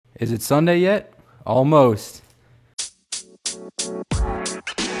Is it Sunday yet? Almost.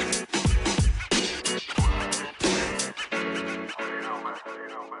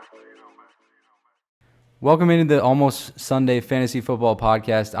 Welcome into the Almost Sunday Fantasy Football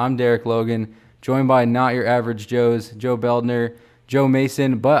Podcast. I'm Derek Logan, joined by Not Your Average Joes, Joe Beldner, Joe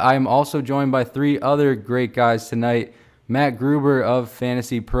Mason, but I'm also joined by three other great guys tonight. Matt Gruber of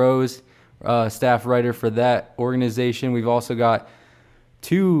Fantasy Pros, staff writer for that organization. We've also got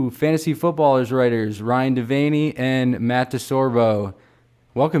two fantasy footballers writers, Ryan Devaney and Matt DiSorbo.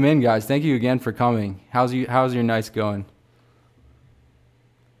 Welcome in, guys. Thank you again for coming. How's your nights going?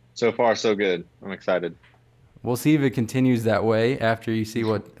 So far, so good. I'm excited. We'll see if it continues that way after you see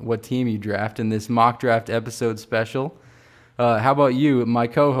what team you draft in this mock draft episode special. How about you, my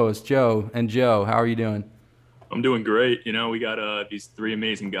co-host, Joe? And Joe, how are you doing? I'm doing great. We got these three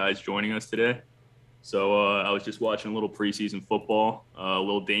amazing guys joining us today. So I was just watching a little preseason football, a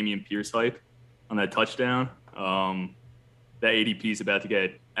little Dameon Pierce hype on that touchdown. That ADP is about to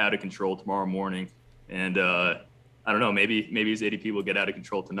get out of control tomorrow morning. And I don't know, maybe his ADP will get out of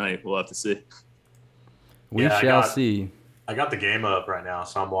control tonight. We'll have to see. We shall see. I got the game up right now,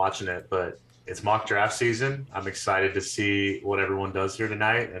 so I'm watching it, but it's mock draft season. I'm excited to see what everyone does here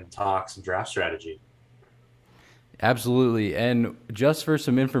tonight and talk some draft strategy. Absolutely. And just for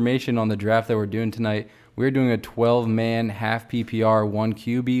some information on the draft that we're doing tonight, we're doing a 12-man half PPR 1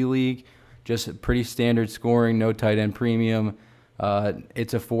 QB league, just pretty standard scoring, no tight end premium.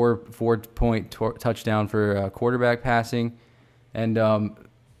 It's a four-point touchdown for quarterback passing. And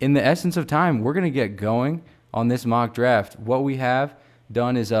in the essence of time, we're going to get going on this mock draft. What we have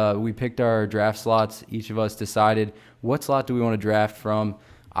done is we picked our draft slots. Each of us decided what slot do we want to draft from.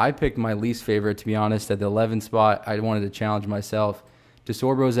 I picked my least favorite, to be honest, at the 11 spot. I wanted to challenge myself.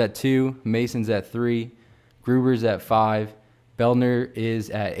 DiSorbo's at 2, Mason's at 3, Gruber's at 5, Beldner is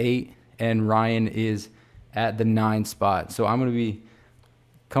at 8, and Ryan is at the 9 spot. So I'm going to be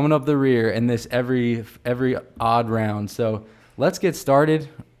coming up the rear in this every odd round. So let's get started.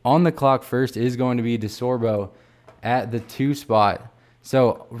 On the clock first is going to be DiSorbo at the 2 spot.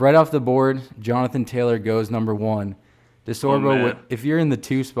 So right off the board, Jonathan Taylor goes number 1. DiSorbo, if you're in the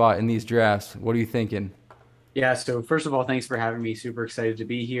 2 spot in these drafts, what are you thinking? Yeah, so first of all, thanks for having me. Super excited to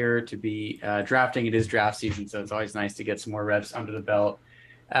be here, to be drafting. It is draft season, so it's always nice to get some more reps under the belt.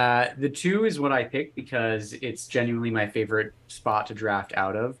 The 2 is what I picked because it's genuinely my favorite spot to draft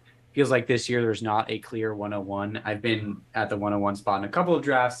out of. Feels like this year there's not a clear 101. I've been at the 101 spot in a couple of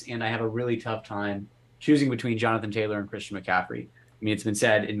drafts, and I have a really tough time choosing between Jonathan Taylor and Christian McCaffrey. I mean, it's been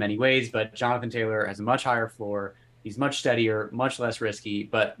said in many ways, but Jonathan Taylor has a much higher floor. He's much steadier, much less risky,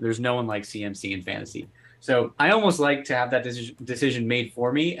 but there's no one like CMC in fantasy. So I almost like to have that decision made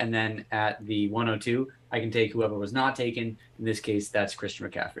for me, and then at the 102, I can take whoever was not taken. In this case, that's Christian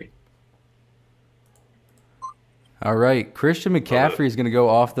McCaffrey. All right, Christian McCaffrey is going to go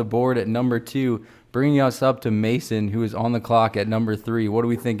off the board at number 2, bringing us up to Mason, who is on the clock at number 3. What are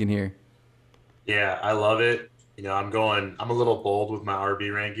we thinking here? Yeah, I love it. I'm a little bold with my RB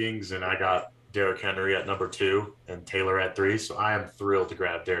rankings, and I got Derrick Henry at number 2 and Taylor at 3. So I am thrilled to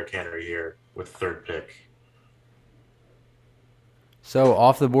grab Derrick Henry here with 3rd pick. So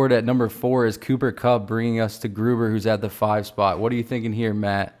off the board at number 4 is Cooper Kupp, bringing us to Gruber, who's at the 5 spot. What are you thinking here,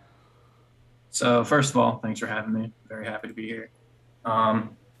 Matt? So first of all, thanks for having me. Very happy to be here.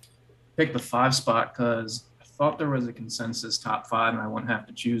 Picked the 5 spot because I thought there was a consensus top 5 and I wouldn't have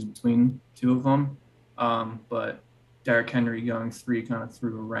to choose between 2 of them. But Derrick Henry going 3 kind of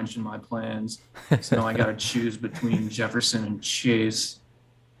threw a wrench in my plans. So now I got to choose between Jefferson and Chase.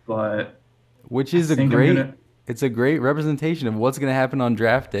 But which is it's a great representation of what's going to happen on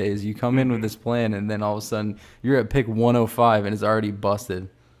draft day. Is you come in with this plan and then all of a sudden you're at pick 105 and it's already busted.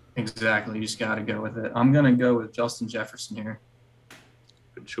 Exactly. You just got to go with it. I'm going to go with Justin Jefferson here.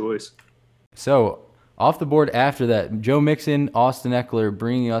 Good choice. So off the board after that, Joe Mixon, Austin Eckler,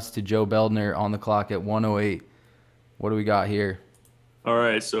 bringing us to Joe Beldner on the clock at 108. What do we got here? All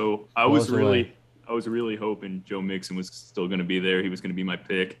right, so I was really hoping Joe Mixon was still going to be there. He was going to be my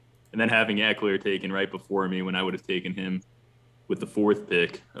pick. And then having Eckler taken right before me when I would have taken him with the 4th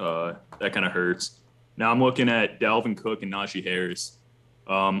pick, that kind of hurts. Now I'm looking at Dalvin Cook and Najee Harris.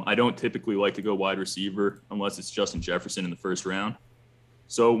 I don't typically like to go wide receiver unless it's Justin Jefferson in the 1st round.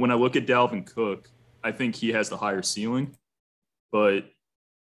 So when I look at Dalvin Cook, I think he has the higher ceiling. But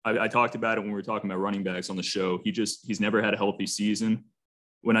I talked about it when we were talking about running backs on the show. He's never had a healthy season.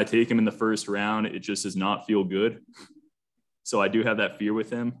 When I take him in the 1st round, it just does not feel good. So I do have that fear with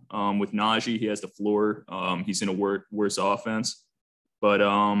him. With Najee, he has the floor. He's in a worse offense. But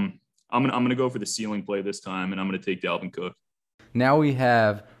I'm gonna go for the ceiling play this time, and I'm gonna take Dalvin Cook. now we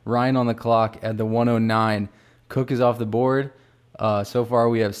have Ryan on the clock at the 109. Cook is off the board. So far,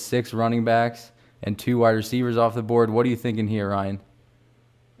 we have 6 running backs and 2 wide receivers off the board. What are you thinking here, Ryan?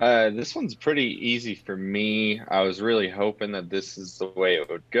 This one's pretty easy for me. I was really hoping that this is the way it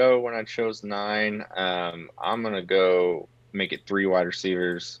would go when I chose 9. I'm gonna go make it 3 wide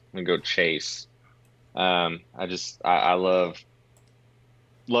receivers. I'm gonna go Chase. I love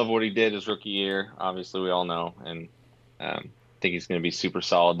what he did his rookie year. Obviously, we all know, and think he's going to be super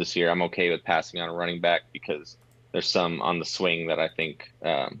solid this year. I'm okay with passing on a running back because there's some on the swing that I think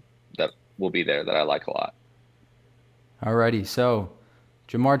that will be there that I like a lot. Alrighty, so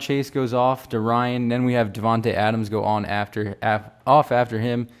Jamar Chase goes off to Ryan. Then we have Devontae Adams go on off after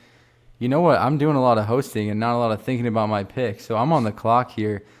him. You know what? I'm doing a lot of hosting and not a lot of thinking about my pick. So I'm on the clock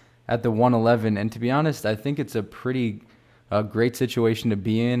here at the 111. And to be honest, I think it's a pretty great situation to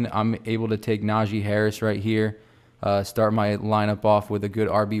be in. I'm able to take Najee Harris right here, start my lineup off with a good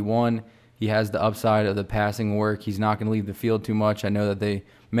RB1. He has the upside of the passing work. He's not going to leave the field too much. I know that they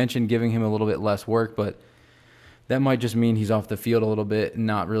mentioned giving him a little bit less work, but that might just mean he's off the field a little bit,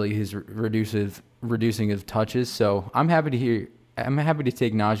 not really his reducing his touches. So I'm happy to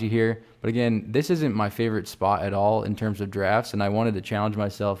take Najee here. But again, this isn't my favorite spot at all in terms of drafts, and I wanted to challenge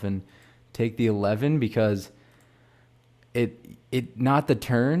myself and take the 11 because it not the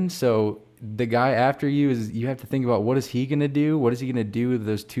turn. So the guy after you you have to think about what is he going to do? What is he going to do with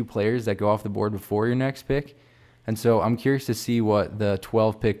those 2 players that go off the board before your next pick? And so I'm curious to see what the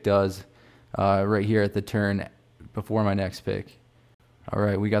 12 pick does right here at the turn before my next pick. All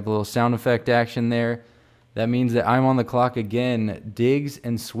right, we got the little sound effect action there. That means that I'm on the clock again. Diggs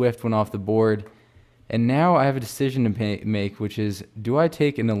and Swift went off the board. And now I have a decision to make, which is, do I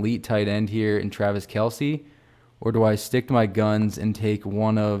take an elite tight end here in Travis Kelce, or do I stick to my guns and take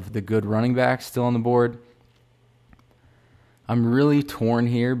one of the good running backs still on the board? I'm really torn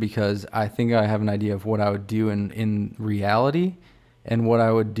here because I think I have an idea of what I would do in reality and what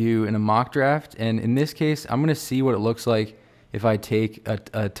I would do in a mock draft. And in this case, I'm going to see what it looks like if I take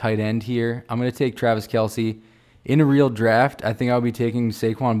a tight end here. I'm going to take Travis Kelce. In a real draft, I think I'll be taking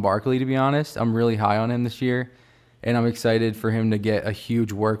Saquon Barkley, to be honest. I'm really high on him this year, and I'm excited for him to get a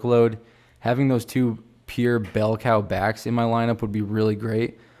huge workload. Having those 2 pure bell cow backs in my lineup would be really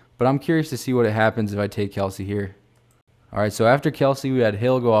great, but I'm curious to see what happens if I take Kelce here. All right, so after Kelce, we had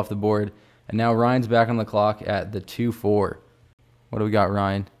Hill go off the board, and now Ryan's back on the clock at the 2-4. What do we got,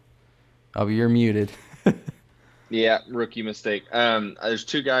 Ryan? Oh, you're muted. Yeah, rookie mistake. There's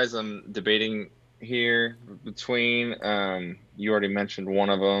 2 guys I'm debating here between. You already mentioned one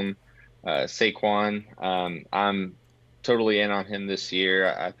of them, Saquon. I'm totally in on him this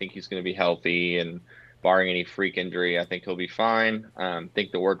year. I think he's going to be healthy, and barring any freak injury, I think he'll be fine.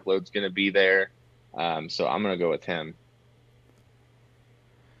 Think the workload's going to be there. So I'm going to go with him.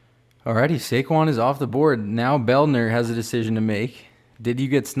 Alrighty, Saquon is off the board. Now Beldner has a decision to make. Did you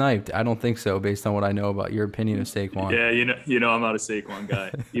get sniped? I don't think so, based on what I know about your opinion of Saquon. Yeah, you know, I'm not a Saquon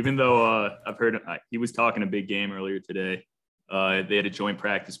guy. Even though I've heard he was talking a big game earlier today. They had a joint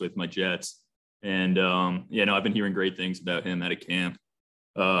practice with my Jets, and I've been hearing great things about him at a camp.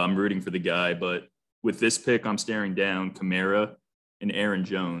 I'm rooting for the guy, but with this pick, I'm staring down Kamara and Aaron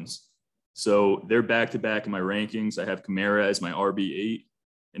Jones. So they're back to back in my rankings. I have Kamara as my RB8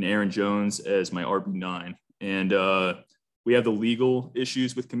 and Aaron Jones as my RB9, and we have the legal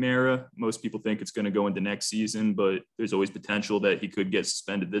issues with Kamara. Most people think it's going to go into next season, but there's always potential that he could get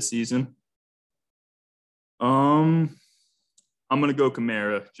suspended this season. I'm going to go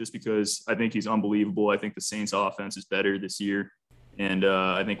Kamara just because I think he's unbelievable. I think the Saints offense is better this year, and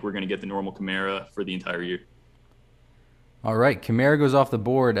I think we're going to get the normal Kamara for the entire year. All right, Kamara goes off the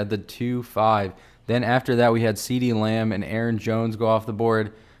board at the 2-5. Then after that, we had CeeDee Lamb and Aaron Jones go off the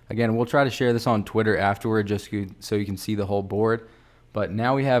board. Again, we'll try to share this on Twitter afterward just so you can see the whole board. But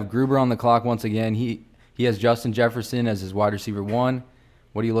now we have Gruber on the clock once again. He has Justin Jefferson as his wide receiver 1.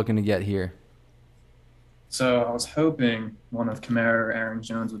 What are you looking to get here? So I was hoping one of Kamara or Aaron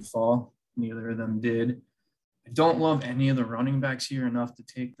Jones would fall. Neither of them did. I don't love any of the running backs here enough to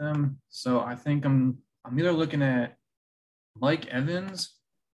take them. So I think I'm either looking at Mike Evans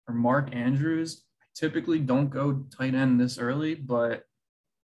or Mark Andrews. I typically don't go tight end this early, but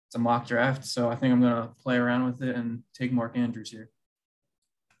it's a mock draft, so I think I'm going to play around with it and take Mark Andrews here.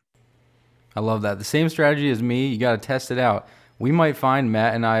 I love that. The same strategy as me. You got to test it out. We might find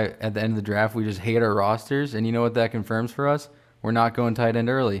Matt and I at the end of the draft, we just hate our rosters, and you know what that confirms for us? We're not going tight end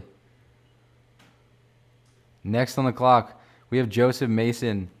early. Next on the clock, we have Joseph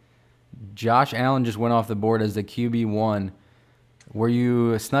Mason. Josh Allen just went off the board as the QB1. Were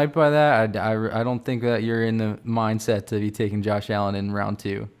you sniped by that? I don't think that you're in the mindset to be taking Josh Allen in round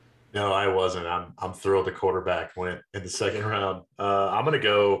 2. No, I wasn't. I'm thrilled the quarterback went in the second round. I'm gonna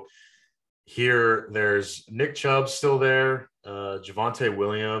go here. There's Nick Chubb still there, Javonte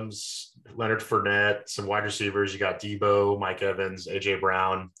Williams, Leonard Fournette, some wide receivers. You got Debo, Mike Evans, AJ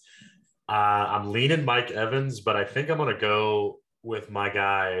Brown. I'm leaning Mike Evans, but I think I'm gonna go with my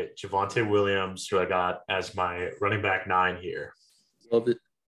guy Javonte Williams, who I got as my running back 9 here. Love it.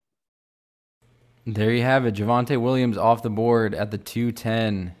 There you have it. Javonte Williams off the board at the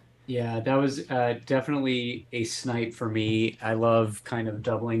 210. Yeah, that was definitely a snipe for me. I love kind of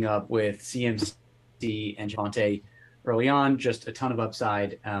doubling up with CMC and Javonte early on, just a ton of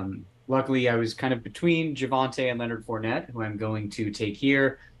upside. Luckily, I was kind of between Javonte and Leonard Fournette, who I'm going to take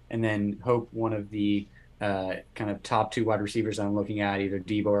here, and then hope one of the kind of top 2 wide receivers I'm looking at, either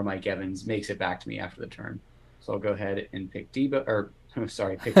Debo or Mike Evans, makes it back to me after the turn. So I'll go ahead and pick Debo, or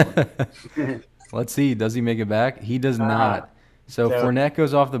sorry, pick one. Let's see. Does he make it back? He does not. So Fournette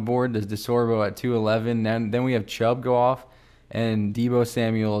goes off the board. Does DiSorbo at 211. Then we have Chubb go off and Debo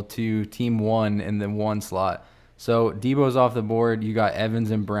Samuel to team 1 in the 1 slot. So Debo's off the board. You got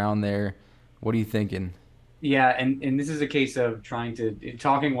Evans and Brown there. What are you thinking? Yeah, and this is a case of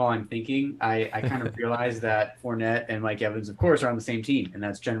talking while I'm thinking. I kind of realized that Fournette and Mike Evans, of course, are on the same team, and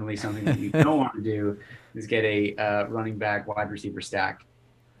that's generally something that you don't want to do, is get a running back wide receiver stack.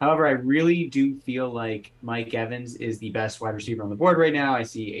 However, I really do feel like Mike Evans is the best wide receiver on the board right now. I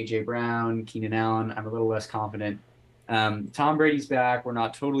see A.J. Brown, Keenan Allen. I'm a little less confident. Tom Brady's back. We're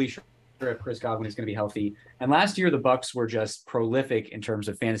not totally sure if Chris Godwin is going to be healthy. And last year, the Bucs were just prolific in terms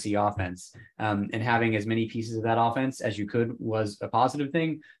of fantasy offense. And having as many pieces of that offense as you could was a positive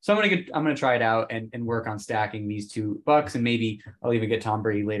thing. So I'm gonna try it out and work on stacking these 2 Bucs, and maybe I'll even get Tom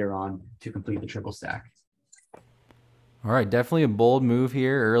Brady later on to complete the triple stack. All right, definitely a bold move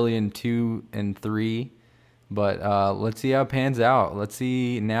here early in 2 and 3, but let's see how it pans out. Let's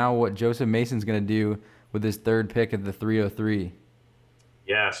see now what Joseph Mason's going to do with his 3rd pick at the 303.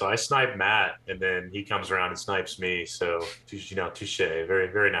 Yeah, so I sniped Matt, and then he comes around and snipes me. So, touche, very,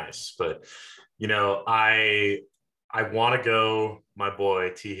 very nice. But, I want to go my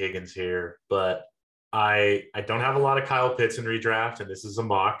boy T. Higgins here, but I don't have a lot of Kyle Pitts in redraft, and this is a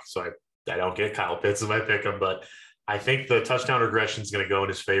mock, so I don't get Kyle Pitts if I pick him, but I think the touchdown regression is going to go in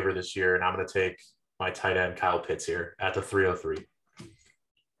his favor this year, and I'm going to take my tight end Kyle Pitts here at the 303.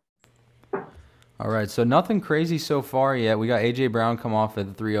 All right, so nothing crazy so far yet. We got A.J. Brown come off at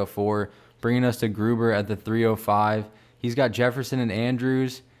the 304, bringing us to Gruber at the 305. He's got Jefferson and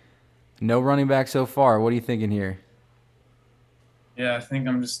Andrews. No running back so far. What are you thinking here? Yeah, I think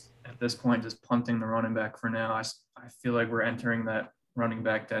I'm just, at this point, just punting the running back for now. I feel like we're entering that running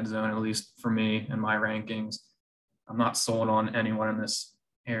back dead zone, at least for me and my rankings. I'm not sold on anyone in this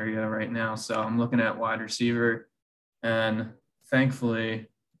area right now. So I'm looking at wide receiver, and thankfully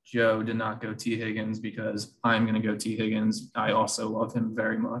Joe did not go T. Higgins, because I'm going to go T. Higgins. I also love him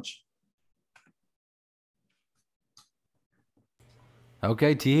very much.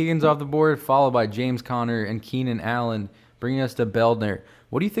 Okay, T. Higgins off the board, followed by James Conner and Keenan Allen, bringing us to Beldner.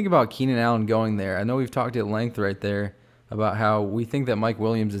 What do you think about Keenan Allen going there? I know we've talked at length right there about how we think that Mike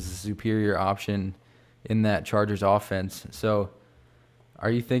Williams is a superior option in that Chargers offense. So are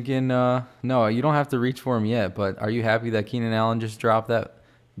you thinking, no, you don't have to reach for him yet, but are you happy that Keenan Allen just dropped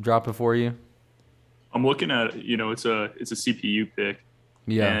before you? I'm looking at, it's a CPU pick.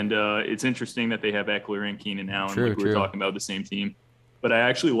 Yeah. And it's interesting that they have Eckler and Keenan Allen. True, like we were talking about the same team. But I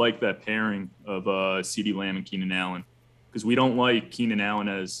actually like that pairing of CeeDee Lamb and Keenan Allen, because we don't like Keenan Allen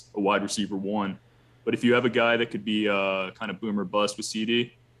as a wide receiver 1. But if you have a guy that could be kind of boom or bust with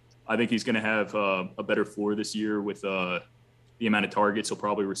CD, I think he's going to have a better floor this year with the amount of targets he'll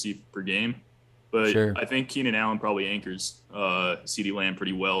probably receive per game. But Sure. I think Keenan Allen probably anchors CeeDee Lamb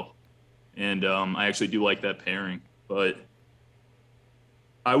pretty well. And I actually do like that pairing. But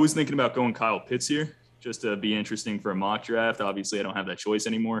I was thinking about going Kyle Pitts here just to be interesting for a mock draft. Obviously, I don't have that choice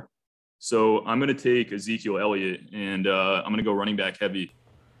anymore. So I'm going to take Ezekiel Elliott, and I'm going to go running back heavy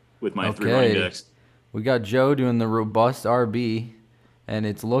with my 3 running backs. We got Joe doing the robust RB, and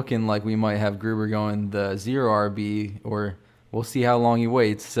it's looking like we might have Gruber going the 0 RB, or we'll see how long he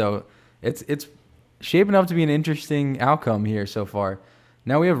waits. So it's shaping up to be an interesting outcome here so far.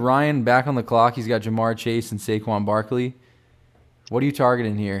 Now we have Ryan back on the clock. He's got Jamar Chase and Saquon Barkley. What are you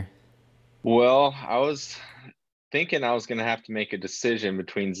targeting here? Well, I was thinking I was going to have to make a decision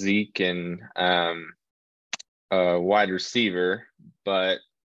between Zeke and wide receiver, but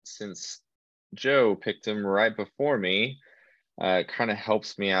since Joe picked him right before me, it kind of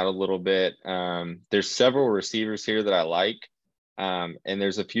helps me out a little bit. There's several receivers here that I like. And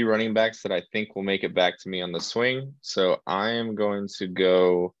there's a few running backs that I think will make it back to me on the swing. So I am going to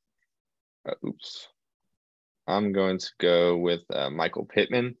go. I'm going to go with Michael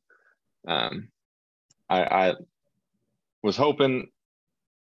Pittman. I was hoping.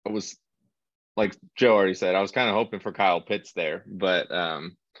 I was like Joe already said. I was kind of hoping for Kyle Pitts there, but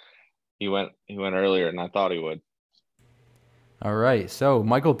he went earlier than I thought he would. All right, so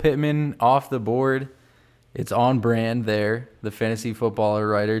Michael Pittman off the board. It's on brand there. The fantasy footballer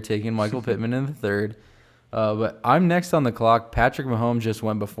writer taking Michael Pittman in the third. But I'm next on the clock. Patrick Mahomes just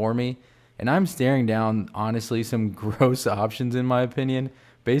went before me, and I'm staring down, honestly, some gross options in my opinion.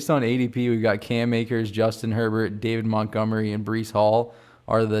 Based on ADP, we've got Cam Akers, Justin Herbert, David Montgomery, and Breece Hall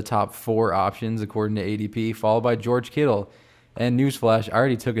are the top 4 options according to ADP, followed by George Kittle. And newsflash, I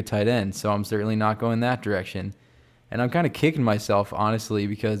already took a tight end, so I'm certainly not going that direction. And I'm kind of kicking myself, honestly,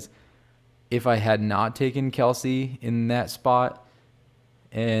 because if I had not taken Kelsey in that spot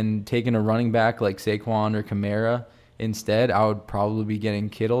and taken a running back like Saquon or Kamara instead, I would probably be getting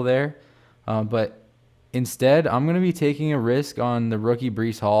Kittle there. But instead, I'm going to be taking a risk on the rookie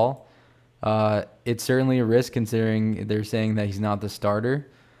Breece Hall. It's certainly a risk considering they're saying that he's not the starter.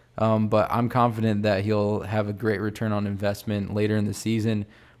 But I'm confident that he'll have a great return on investment later in the season.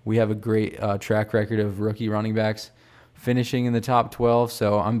 We have a great track record of rookie running backs finishing in the top 12,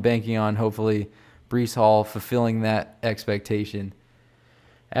 so I'm banking on hopefully Breece Hall fulfilling that expectation.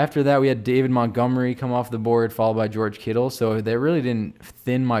 After that, we had David Montgomery come off the board, followed by George Kittle, so that really didn't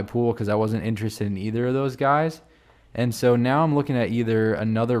thin my pool because I wasn't interested in either of those guys. And so now I'm looking at either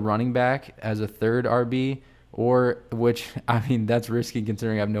another running back as a third RB, or which, I mean, that's risky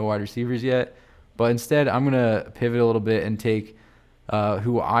considering I have no wide receivers yet. But instead, I'm going to pivot a little bit and take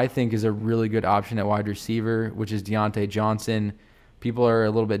who I think is a really good option at wide receiver, which is Deontay Johnson. People are a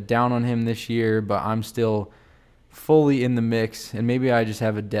little bit down on him this year, but I'm still fully in the mix, and maybe I just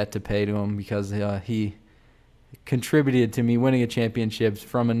have a debt to pay to him because he contributed to me winning a championship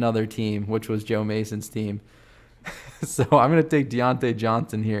from another team, which was Joe Mason's team. So I'm going to take Deontay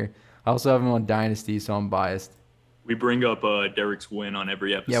Johnson here. I also have him on Dynasty, so I'm biased. We bring up Derek's win on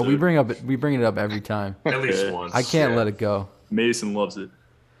every episode. Yeah, we bring it up every time. At least once. I can't let it go. Mason loves it.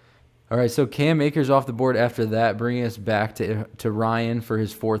 All right, so Cam Akers off the board after that, bringing us back to Ryan for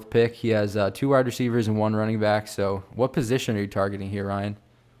his 4th pick. He has 2 wide receivers and 1 running back. So what position are you targeting here, Ryan?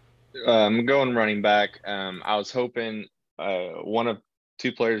 I'm going running back. I was hoping one of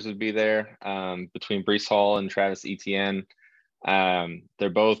 2 players would be there between Breece Hall and Travis Etienne. They're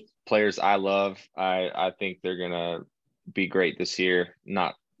both players I love. I think they're going to be great this year,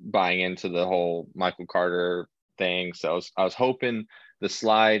 not buying into the whole Michael Carter thing. So I was hoping the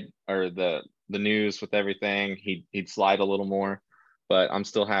slide or the news with everything, he'd slide a little more, but I'm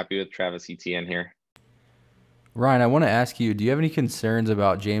still happy with Travis Etienne here. Ryan, I want to ask you, do you have any concerns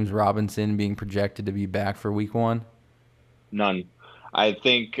about James Robinson being projected to be back for week 1? None. I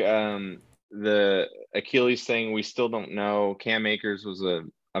think the Achilles thing, we still don't know. Cam Akers was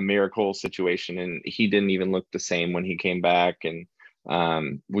a miracle situation, and he didn't even look the same when he came back.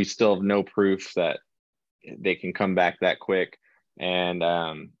 And we still have no proof that they can come back that quick.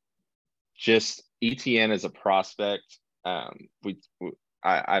 And just ETN as a prospect,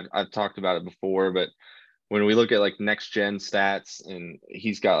 I've talked about it before, but when we look at like next gen stats, and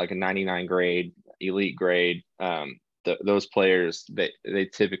he's got like a 99 grade, elite grade, those players, they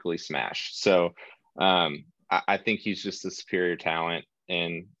typically smash. So I think he's just a superior talent,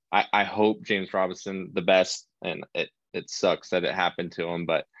 and I hope James Robinson the best, and it sucks that it happened to him,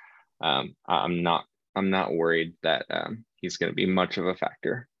 but I'm not worried that he's going to be much of a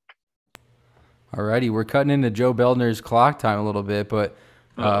factor. Alrighty, we're cutting into Joe Beldner's clock time a little bit, but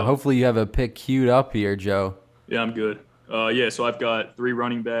hopefully you have a pick queued up here, Joe. Yeah, I'm good. So I've got 3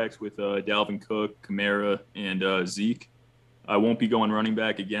 running backs with Dalvin Cook, Kamara, and Zeke. I won't be going running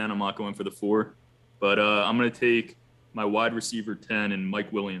back again. I'm not going for the 4. But I'm going to take my wide receiver 10 and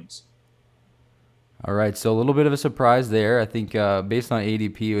Mike Williams. All right, so a little bit of a surprise there. I think based on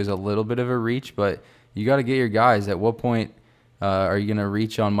ADP, it was a little bit of a reach, but you got to get your guys. At what point are you going to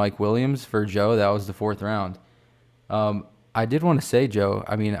reach on Mike Williams for Joe? That was the 4th round. I did want to say, Joe,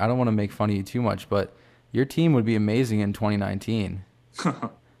 I mean, I don't want to make fun of you too much, but your team would be amazing in 2019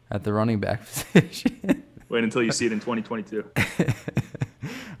 at the running back position. Wait until you see it in 2022.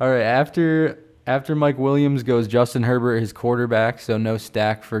 All right, after Mike Williams goes Justin Herbert, his quarterback, so no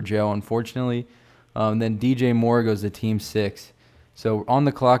stack for Joe, unfortunately. Then DJ Moore goes to team 6. So on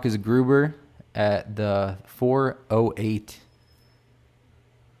the clock is Gruber at the 4:08.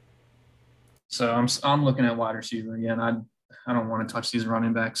 So I'm looking at wide receiver again. I don't want to touch these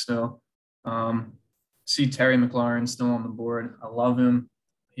running backs still. see Terry McLaurin still on the board. I love him.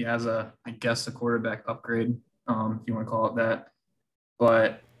 He has I guess, a quarterback upgrade, if you want to call it that.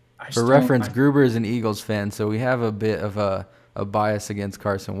 But For reference, Gruber is an Eagles fan, so we have a bit of a bias against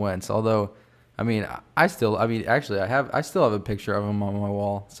Carson Wentz. Although, I still have a picture of him on my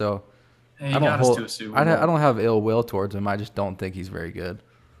wall. So hey, I don't have ill will towards him. I just don't think he's very good.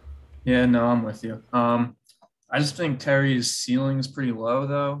 Yeah, no, I'm with you. I just think Terry's ceiling is pretty low,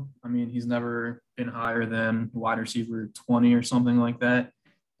 though. I mean, he's never been higher than wide receiver 20 or something like that.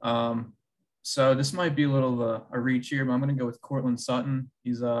 So this might be a little of a reach here, but I'm going to go with Cortland Sutton.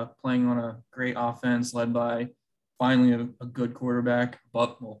 He's playing on a great offense led by finally a good quarterback,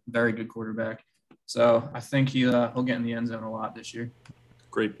 very good quarterback. So I think he'll get in the end zone a lot this year.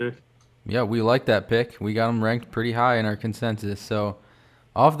 Great pick. Yeah, we like that pick. We got him ranked pretty high in our consensus. So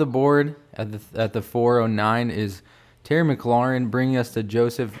off the board at the 409 is Terry McLaurin, bringing us to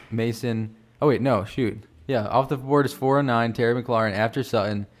Joseph Mason. Oh, wait, no, shoot. Yeah, off the board is 409, Terry McLaurin after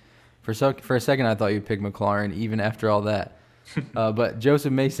Sutton. For a second, I thought you'd pick McLaurin, even after all that. But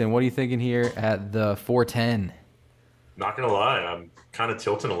Joseph Mason, what are you thinking here at the 410? Not going to lie, I'm kind of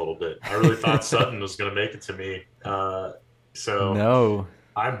tilting a little bit. I really thought Sutton was going to make it to me. So no.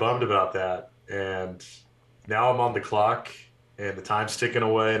 I'm bummed about that. And now I'm on the clock, and the time's ticking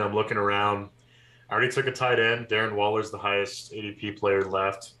away, and I'm looking around. I already took a tight end. Darren Waller's the highest ADP player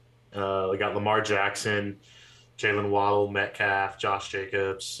left. I got Lamar Jackson, Jalen Waddle, Metcalf, Josh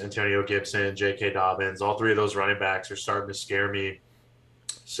Jacobs, Antonio Gibson, J.K. Dobbins. All three of those running backs are starting to scare me.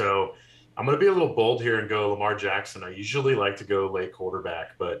 So I'm going to be a little bold here and go Lamar Jackson. I usually like to go late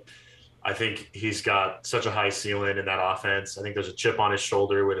quarterback, but I think he's got such a high ceiling in that offense. I think there's a chip on his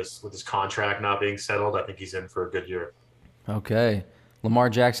shoulder with his contract not being settled. I think he's in for a good year. Okay. Lamar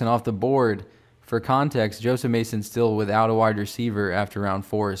Jackson off the board. For context, Joseph Mason's still without a wide receiver after round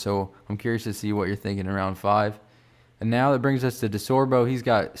 4, so I'm curious to see what you're thinking in round 5. And now that brings us to DiSorbo. He's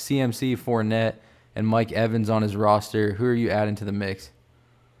got CMC, Fournette, and Mike Evans on his roster. Who are you adding to the mix?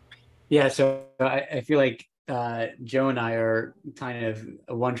 Yeah, so I feel like Joe and I are kind of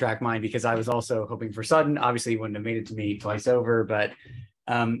a one-track mind because I was also hoping for Sutton. Obviously, he wouldn't have made it to me twice over, but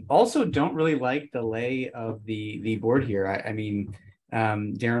also don't really like the lay of the board here. I mean,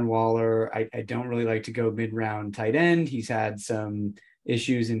 Darren Waller, I don't really like to go mid-round tight end. He's had some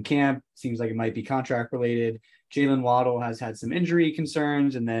issues in camp. Seems like it might be contract related. Jalen Waddle has had some injury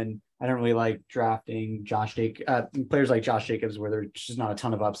concerns, and then I don't really like drafting players like Josh Jacobs where there's just not a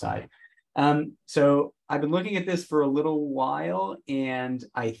ton of upside. So I've been looking at this for a little while, and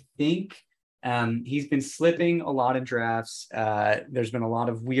I think he's been slipping a lot in drafts. There's been a lot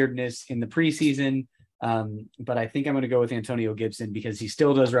of weirdness in the preseason, but I think I'm going to go with Antonio Gibson because he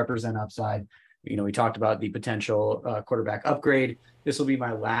still does represent upside. You know, we talked about the potential quarterback upgrade. This will be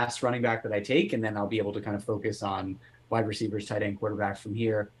my last running back that I take, and then I'll be able to kind of focus on wide receivers, tight end, quarterbacks from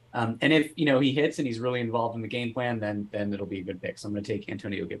here. And if he hits and he's really involved in the game plan, then it'll be a good pick. So I'm going to take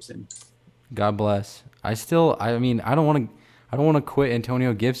Antonio Gibson. God bless. I don't want to quit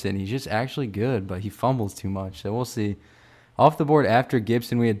Antonio Gibson. He's just actually good, but he fumbles too much. So we'll see. Off the board after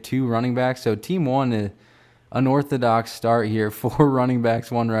Gibson, we had 2 running backs. So team 1, unorthodox start here. 4 running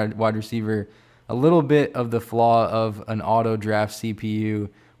backs, 1 wide receiver. A little bit of the flaw of an auto draft CPU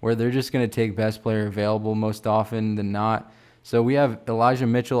where they're just going to take best player available most often than not. So we have Elijah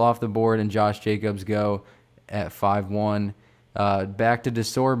Mitchell off the board and Josh Jacobs go at 5-1. Back to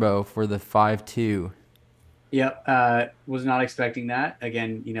DiSorbo for the 5-2. Yep, was not expecting that.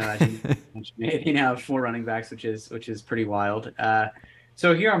 Again, as you mentioned, 4 running backs, which is pretty wild.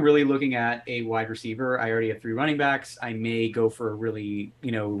 So here I'm really looking at a wide receiver. I already have 3 running backs. I may go for a really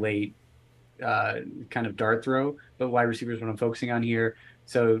late kind of dart throw, but wide receiver is what I'm focusing on here.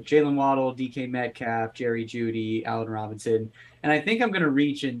 So Jalen Waddle, DK Metcalf, Jerry Jeudy, Allen Robinson. And I think I'm going to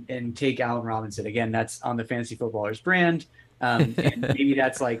reach and take Allen Robinson. Again, that's on the Fantasy Footballers brand. And maybe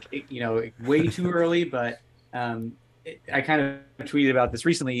that's way too early, but I kind of tweeted about this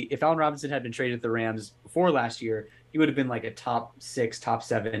recently. If Allen Robinson had been traded to the Rams before last year, he would have been like a top 6, top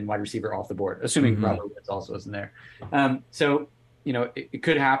 7 wide receiver off the board, assuming Robert Woods also isn't there. So it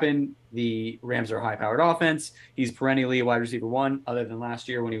could happen. The Rams are a high-powered offense. He's perennially a wide receiver 1, other than last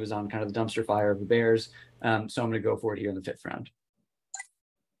year when he was on kind of the dumpster fire of the Bears. So I'm going to go for it here in the 5th round.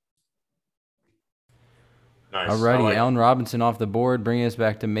 Nice. Alrighty, Allen Robinson off the board, bringing us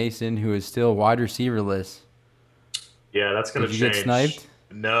back to Mason, who is still wide receiverless. Yeah, that's going to change. Did you get sniped?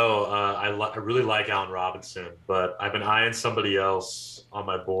 No, I really like Allen Robinson, but I've been eyeing somebody else on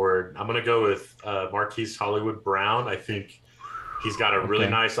my board. I'm going to go with Marquise Hollywood Brown. I think he's got a really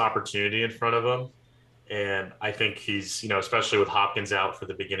nice opportunity in front of him. And I think he's, especially with Hopkins out for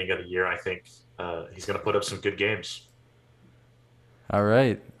the beginning of the year, I think he's going to put up some good games. All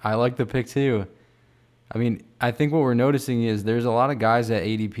right. I like the pick too. I mean, I think what we're noticing is there's a lot of guys at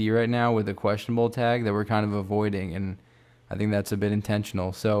ADP right now with a questionable tag that we're kind of avoiding, and I think that's a bit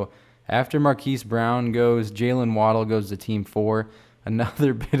intentional. So after Marquise Brown goes, Jalen Waddle goes to team 4.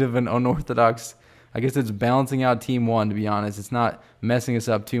 Another bit of an unorthodox, I guess it's balancing out team 1, to be honest. It's not messing us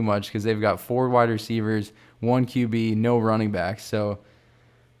up too much because they've got 4 wide receivers, 1 QB, no running backs. So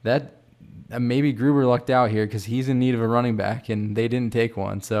that maybe Gruber lucked out here because he's in need of a running back, and they didn't take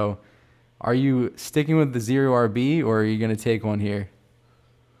one. So are you sticking with the 0 RB, or are you going to take one here?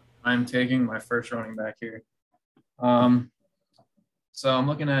 I'm taking my first running back here. So I'm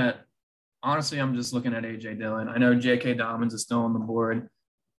looking at, honestly, I'm just looking at A.J. Dillon. I know J.K. Dobbins is still on the board.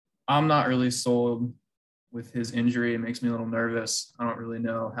 I'm not really sold with his injury. It makes me a little nervous. I don't really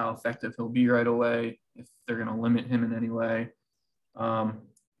know how effective he'll be right away, if they're going to limit him in any way.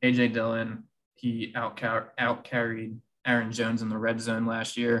 A.J. Dillon, he out-carried Aaron Jones in the red zone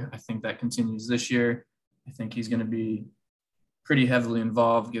last year. I think that continues this year. I think he's going to be pretty heavily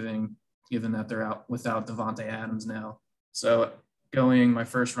involved given that they're out without Devontae Adams now. So going my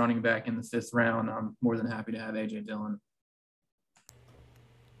first running back in the 5th round, I'm more than happy to have A.J. Dillon.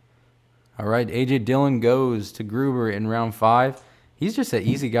 All right, A.J. Dillon goes to Gruber in round 5. He's just an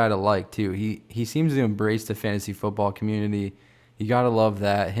easy guy to like, too. He seems to embrace the fantasy football community. You got to love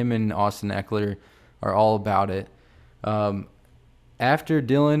that. Him and Austin Eckler are all about it. After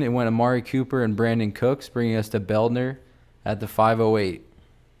Dillon, it went Amari Cooper and Brandon Cooks, bringing us to Beldner at the 508.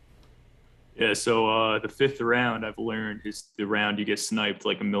 Yeah, so the 5th round, I've learned, is the round you get sniped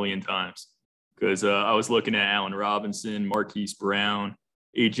like a million times. Because I was looking at Allen Robinson, Marquise Brown,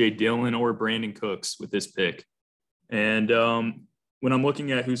 A.J. Dillon, or Brandon Cooks with this pick. And when I'm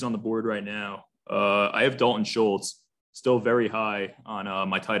looking at who's on the board right now, I have Dalton Schultz, still very high on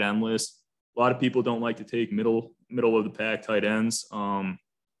my tight end list. A lot of people don't like to take middle of the pack tight ends.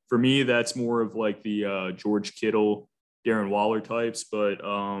 For me, that's more of like the George Kittle, Darren Waller types. But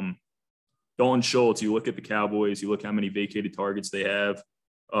Dalton Schultz, you look at the Cowboys, you look how many vacated targets they have.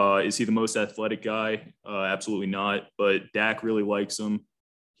 Is he the most athletic guy? Absolutely not. But Dak really likes him.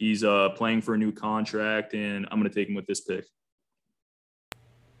 He's playing for a new contract, and I'm going to take him with this pick.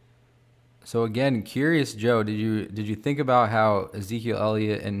 So again, curious, Joe, did you think about how Ezekiel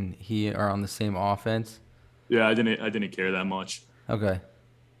Elliott and he are on the same offense? Yeah, I didn't care that much. Okay.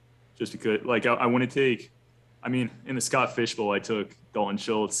 Just because, like, I want to take. I mean, in the Scott Fish Bowl, I took Dalton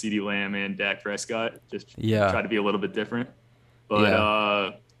Schultz, CeeDee Lamb, and Dak Prescott. Just try to be a little bit different. But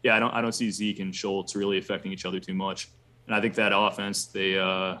I don't see Zeke and Schultz really affecting each other too much. And I think that offense, they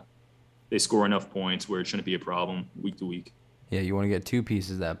score enough points where it shouldn't be a problem week to week. Yeah, you want to get 2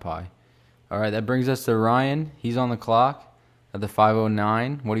 pieces of that pie. All right, that brings us to Ryan. He's on the clock at the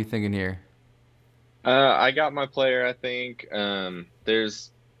 509. What are you thinking here? I got my player, I think.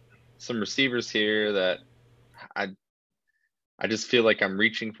 There's some receivers here that I just feel like I'm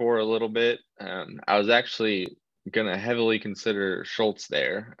reaching for a little bit. I was actually going to heavily consider Schultz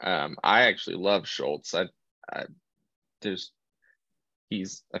there. I actually love Schultz.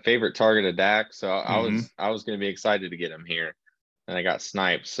 He's a favorite target of Dak, so I was going to be excited to get him here, and I got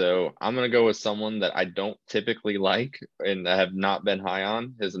sniped. So I'm going to go with someone that I don't typically like and I have not been high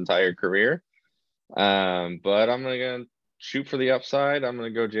on his entire career. But I'm going to shoot for the upside. I'm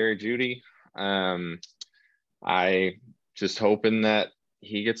going to go Jerry Jeudy. I just hoping that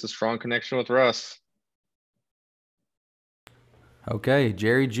he gets a strong connection with Russ. Okay,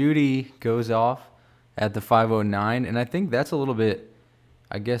 Jerry Jeudy goes off at the 509, and I think that's a little bit,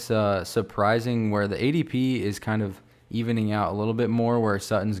 I guess, surprising where the ADP is kind of evening out a little bit more where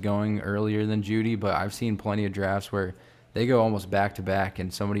Sutton's going earlier than Jeudy, but I've seen plenty of drafts where they go almost back-to-back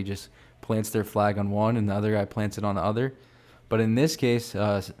and somebody just plants their flag on one and the other guy plants it on the other. But in this case,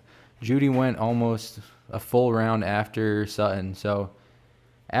 Jeudy went almost a full round after Sutton. So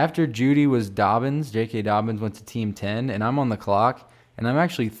after Jeudy was Dobbins, J.K. Dobbins went to Team 10, and I'm on the clock. And I'm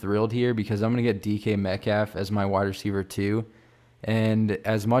actually thrilled here because I'm going to get DK Metcalf as my wide receiver too. And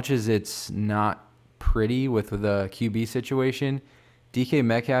as much as it's not pretty with the QB situation, DK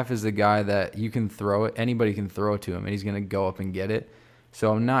Metcalf is the guy that you can throw it. Anybody can throw it to him, and he's going to go up and get it.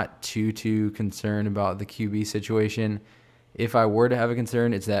 So I'm not too concerned about the QB situation. If I were to have a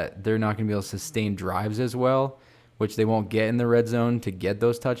concern, it's that they're not going to be able to sustain drives as well, which they won't get in the red zone to get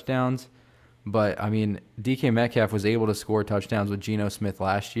those touchdowns. But, I mean, DK Metcalf was able to score touchdowns with Geno Smith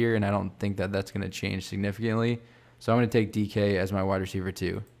last year, and I don't think that that's going to change significantly. So I'm going to take DK as my wide receiver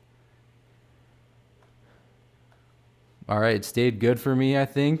too. All right, it stayed good for me, I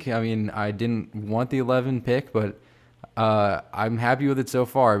think. I mean, I didn't want the 11 pick, but I'm happy with it so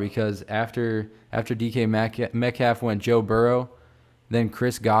far because after DK Metcalf went Joe Burrow, then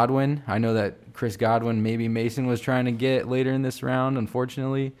Chris Godwin. I know that Chris Godwin maybe Mason was trying to get later in this round,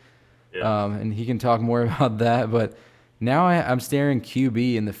 unfortunately. Yeah. And he can talk more about that. But now I'm staring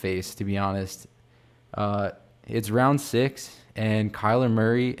QB in the face, to be honest. It's round 6, and Kyler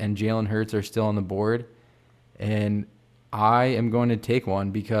Murray and Jalen Hurts are still on the board. And I am going to take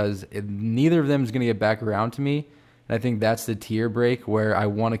one because neither of them is going to get back around to me. And I think that's the tier break where I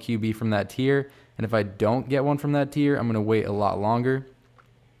want a QB from that tier. And if I don't get one from that tier, I'm going to wait a lot longer.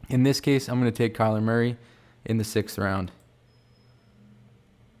 In this case, I'm going to take Kyler Murray in the 6th round.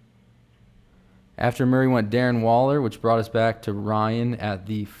 After Murray went Darren Waller, which brought us back to Ryan at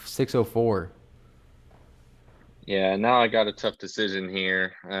the 604. Yeah, now I got a tough decision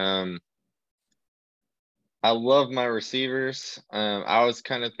here. I love my receivers. I was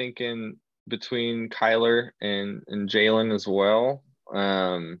kind of thinking between Kyler and Jalen as well.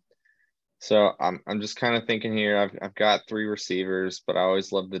 So I'm just kind of thinking here. I've got 3 receivers, but I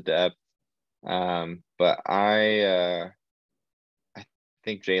always love the depth. But I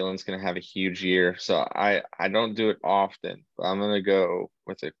think Jalen's gonna have a huge year. So I don't do it often, but I'm gonna go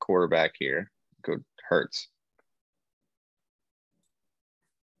with a quarterback here. Go Hurts.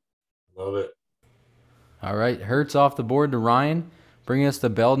 Love it. All right, Hurts off the board to Ryan, bringing us to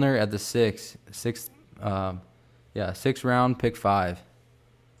Beldner at the 6th round, pick 5.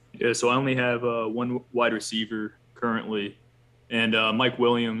 Yeah, so I only have one wide receiver currently, and Mike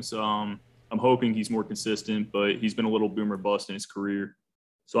Williams. I'm hoping he's more consistent, but he's been a little boomer bust in his career.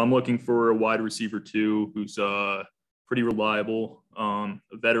 So I'm looking for a wide receiver too, who's pretty reliable, a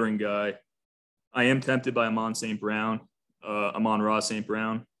veteran guy. I am tempted by Amon Ross St. Brown,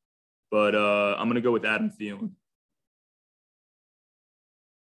 but I'm going to go with Adam Thielen.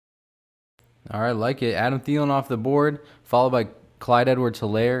 All right, like it. Adam Thielen off the board, followed by Clyde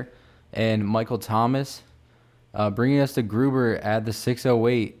Edwards-Helaire and Michael Thomas, bringing us to Gruber at the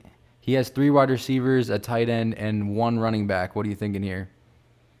 608. He has 3 wide receivers, a tight end, and 1 running back. What are you thinking here?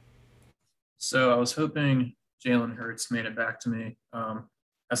 So I was hoping Jalen Hurts made it back to me.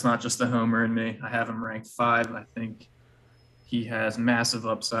 That's not just the homer in me. I have him ranked 5. I think he has massive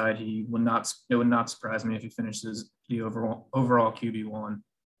upside. It would not surprise me if he finishes the overall QB1.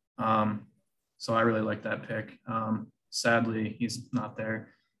 So I really like that pick. Sadly, he's not there.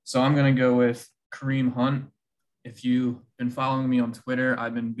 So I'm going to go with Kareem Hunt. If you've been following me on Twitter,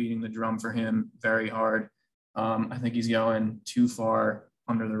 I've been beating the drum for him very hard. I think he's going too far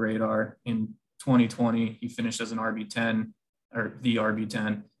under the radar. In 2020, he finished as an RB10 or the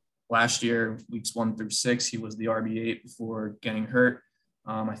RB10. Last year, weeks 1 through 6, he was the RB8 before getting hurt.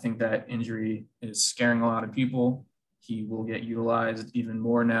 I think that injury is scaring a lot of people. He will get utilized even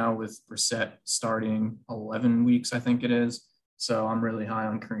more now with Brissett starting 11 weeks, I think it is. So I'm really high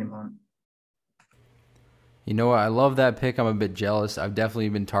on Kareem Hunt. You know what? I love that pick. I'm a bit jealous. I've definitely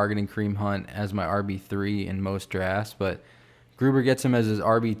been targeting Kareem Hunt as my RB3 in most drafts, but Gruber gets him as his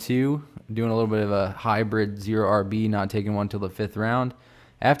RB2, doing a little bit of a hybrid 0 RB, not taking one till the 5th round.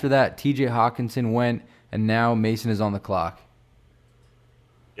 After that, TJ Hawkinson went, and now Mason is on the clock.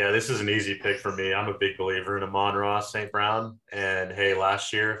 Yeah, this is an easy pick for me. I'm a big believer in Amon Ross St. Brown. And hey,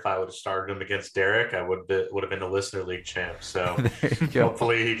 last year, if I would have started him against Derek, I would have been a listener league champ. So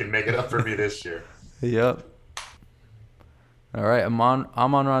hopefully he can make it up for me this year. Yep. All right, Amon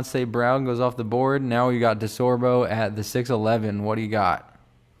Ross St. Brown goes off the board. Now we got DiSorbo at the 611. What do you got?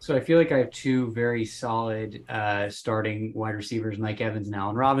 So I feel like I have 2 very solid starting wide receivers, Mike Evans and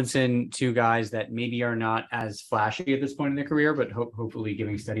Allen Robinson, 2 guys that maybe are not as flashy at this point in their career, but hopefully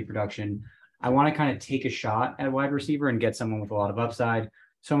giving steady production. I want to kind of take a shot at wide receiver and get someone with a lot of upside.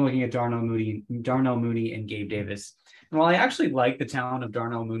 So I'm looking at Darnell Mooney and Gabe Davis. And while I actually like the talent of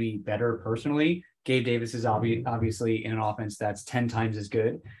Darnell Mooney better personally, Gabe Davis is obviously in an offense that's 10 times as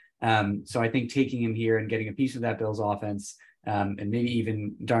good. So I think taking him here and getting a piece of that Bills offense, and maybe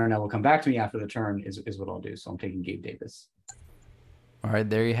even Darnell will come back to me after the turn is what I'll do. So I'm taking Gabe Davis. All right,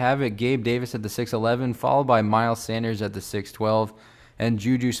 there you have it. Gabe Davis at the 611, followed by Miles Sanders at the 612, and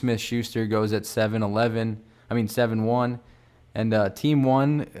Juju Smith-Schuster goes at 7-1. And Team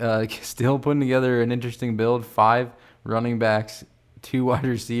 1 still putting together an interesting build. 5 running backs, 2 wide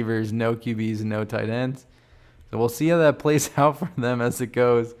receivers, no QBs, and no tight ends. So we'll see how that plays out for them as it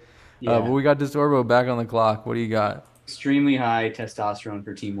goes. Yeah. But we got DiSorbo back on the clock. What do you got? Extremely high testosterone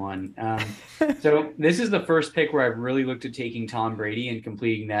for Team 1. So this is the first pick where I've really looked at taking Tom Brady and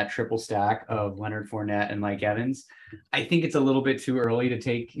completing that triple stack of Leonard Fournette and Mike Evans. I think it's a little bit too early to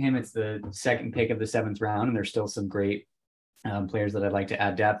take him. It's the 2nd pick of the 7th round, and there's still some great players that I'd like to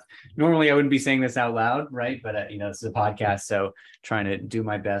add depth. Normally, I wouldn't be saying this out loud, right? But this is a podcast, so trying to do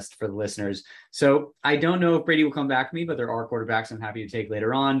my best for the listeners. So I don't know if Brady will come back to me, but there are quarterbacks I'm happy to take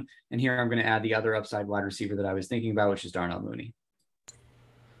later on. And here I'm going to add the other upside wide receiver that I was thinking about, which is Darnell Mooney.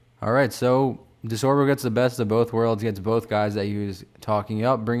 All right, so DiSorbo gets the best of both worlds, gets both guys that he was talking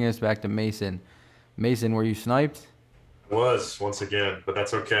up, bringing us back to Mason. Mason, were you sniped? Was once again, but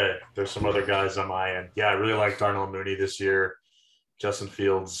that's okay. There's some other guys on my end. Yeah, I really like Darnell Mooney this year. Justin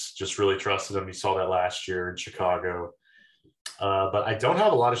Fields just really trusted him. You saw that last year in Chicago. But I don't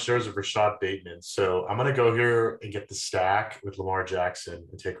have a lot of shares of Rashad Bateman. So I'm going to go here and get the stack with Lamar Jackson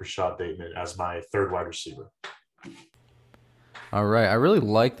and take Rashad Bateman as my third wide receiver. All right. I really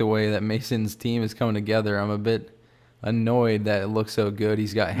like the way that Mason's team is coming together. I'm a bit annoyed that it looks so good.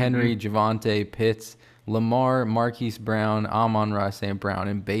 He's got Henry, Javonte, Pitts, Lamar, Marquise Brown, Amon-Ra St. Brown,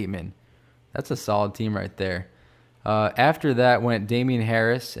 and Bateman. That's a solid team right there. After that went Damian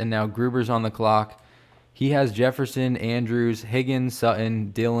Harris, and now Gruber's on the clock. He has Jefferson, Andrews, Higgins,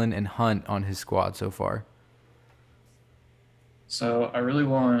 Sutton, Dillon, and Hunt on his squad so far. So I really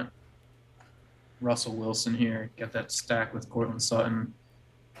want Russell Wilson here. Get that stack with Cortland Sutton.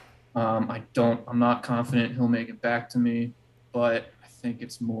 I'm not confident he'll make it back to me, but I think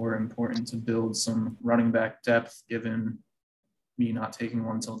it's more important to build some running back depth given me not taking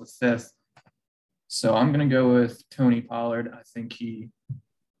one until the 5th. So I'm going to go with Tony Pollard. I think he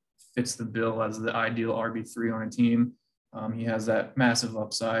fits the bill as the ideal RB3 on a team. He has that massive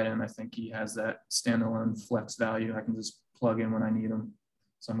upside, and I think he has that standalone flex value. I can just plug in when I need him.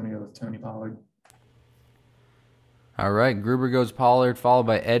 So I'm going to go with Tony Pollard. All right, Gruber goes Pollard, followed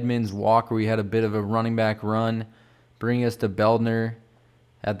by Edmonds, Walker. We had a bit of a running back run, bringing us to Beldner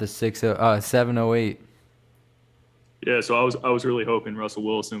at the 708. Yeah, so I was really hoping Russell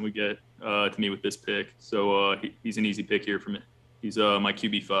Wilson would get to me with this pick. So he's an easy pick here for me. He's my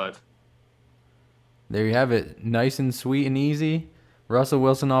QB5. There you have it. Nice and sweet and easy. Russell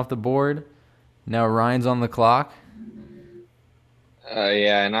Wilson off the board. Now Ryan's on the clock.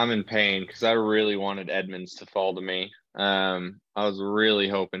 Yeah, and I'm in pain because I really wanted Edmonds to fall to me. I was really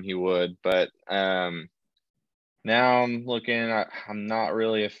hoping he would, but now I'm I'm not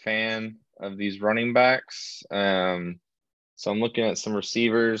really a fan of these running backs. So I'm looking at some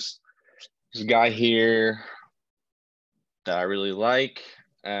receivers. There's a guy here that I really like.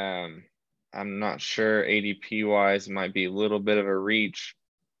 I'm not sure ADP wise, it might be a little bit of a reach,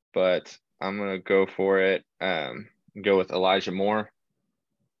 but I'm gonna go for it. Go with Elijah Moore.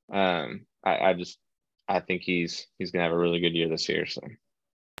 I think he's gonna have a really good year this year. So.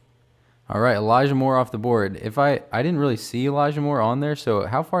 All right, Elijah Moore off the board. I didn't really see Elijah Moore on there, so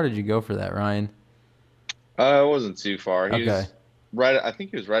how far did you go for that, Ryan? It wasn't too far. He Okay. was right. I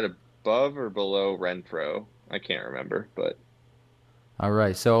think he was right above or below Renfro. I can't remember, but. All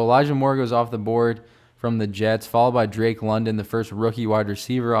right, so Elijah Moore goes off the board from the Jets, followed by Drake London, the first rookie wide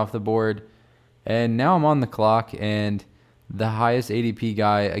receiver off the board. And now I'm on the clock, and the highest ADP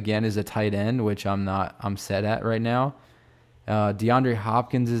guy, again, is a tight end, which I'm set at right now. DeAndre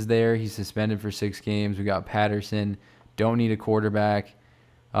Hopkins is there. He's suspended for 6 games. We got Patterson. Don't need a quarterback.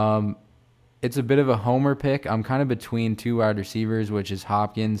 It's a bit of a homer pick. I'm kind of between 2 wide receivers, which is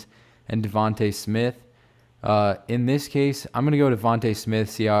Hopkins and Devontae Smith. In this case, I'm going to go Devontae Smith,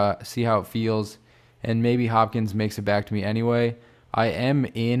 see how it feels, and maybe Hopkins makes it back to me anyway. I am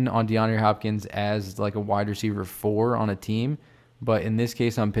in on DeAndre Hopkins as like a wide receiver 4 on a team, but in this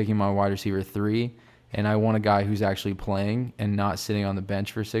case, I'm picking my wide receiver 3, and I want a guy who's actually playing and not sitting on the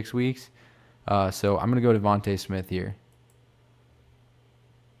bench for 6 weeks. So I'm going to go Devontae Smith here.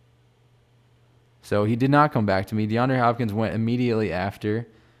 So he did not come back to me. DeAndre Hopkins went immediately after,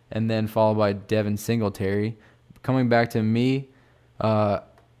 and then followed by Devin Singletary. Coming back to me,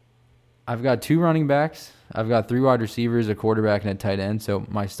 I've got 2 running backs. I've got 3 wide receivers, a quarterback, and a tight end. So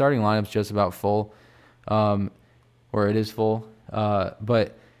my starting lineup's just about full, or it is full.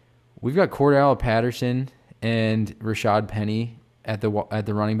 But we've got Cordell Patterson and Rashad Penny at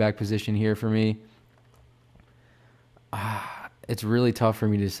the running back position here for me. It's really tough for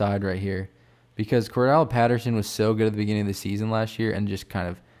me to decide right here because Cordell Patterson was so good at the beginning of the season last year and just kind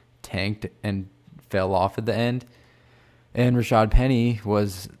of tanked and fell off at the end. And Rashad Penny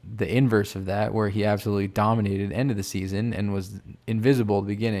was the inverse of that, where he absolutely dominated end of the season and was invisible at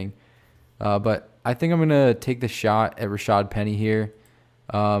the beginning. But I think I'm going to take the shot at Rashad Penny here.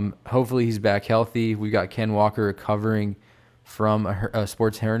 Hopefully he's back healthy. We got Ken Walker recovering from a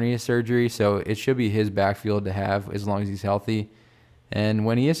sports hernia surgery, so it should be his backfield to have as long as he's healthy. And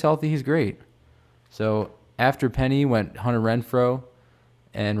when he is healthy, he's great. So after Penny went Hunter Renfrow,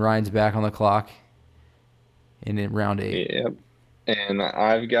 and Ryan's back on the clock. in round 8. Yep. And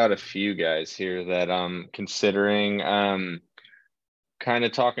I've got a few guys here that I'm considering. Kind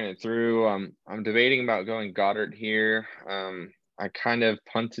of talking it through. I'm debating about going Goddard here. I kind of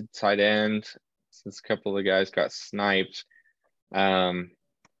punted tight end since a couple of guys got sniped. But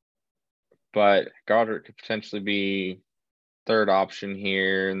Goddard could potentially be third option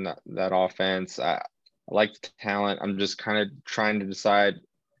here in that offense. I like the talent. I'm just kind of trying to decide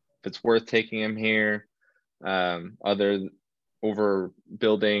if it's worth taking him here. Other over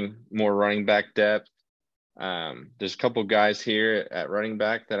building more running back depth. There's a couple guys here at running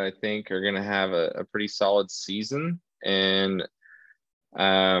back that I think are going to have a pretty solid season. And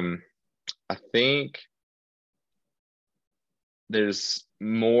I think there's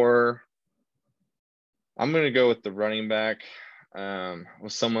more. I'm going to go with the running back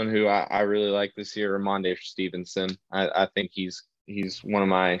with someone who I really like this year, Ramondre Stevenson. I think he's one of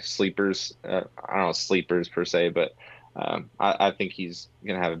my sleepers. I don't know sleepers per se, but I think he's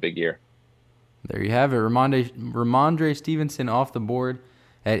going to have a big year. There you have it. Ramondre Stevenson off the board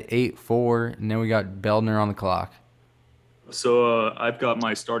at 8-4, and then we got Beldner on the clock. So I've got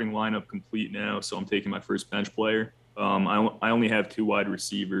my starting lineup complete now, so I'm taking my first bench player. I only have 2 wide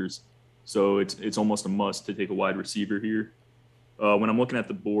receivers, so it's almost a must to take a wide receiver here. When I'm looking at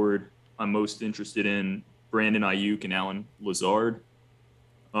the board, I'm most interested in Brandon Ayuk and Alan Lazard.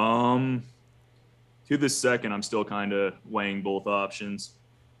 To the second, I'm still kind of weighing both options.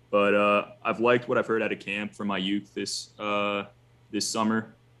 But I've liked what I've heard out of camp from Ayuk this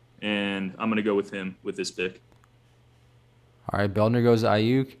summer, and I'm going to go with him with this pick. All right, Beldner goes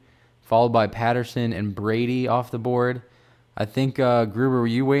Ayuk, followed by Patterson and Brady off the board. I think, Gruber, were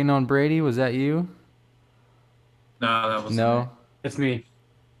you waiting on Brady? Was that you? No, that was No? me. It's me.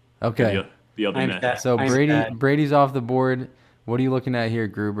 Okay. The other man. So Brady's off the board. What are you looking at here,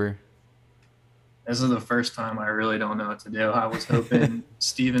 Gruber? This is the first time I really don't know what to do. I was hoping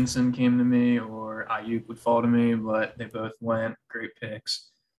Stevenson came to me or Ayuk would fall to me, but they both went. Great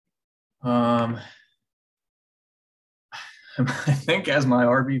picks. I think as my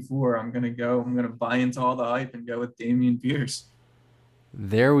RB4, I'm gonna buy into all the hype and go with Dameon Pierce.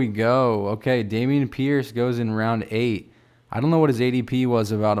 There we go. Okay, Dameon Pierce goes in round 8. I don't know what his ADP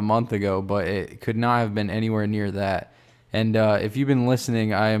was about a month ago, but it could not have been anywhere near that. And if you've been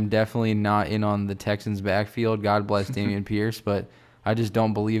listening, I am definitely not in on the Texans' backfield. God bless Dameon Pierce, but I just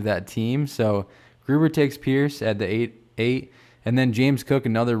don't believe that team. So Gruber takes Pierce at the 8, and then James Cook,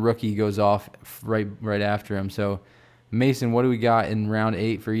 another rookie, goes off right after him. So Mason, what do we got in round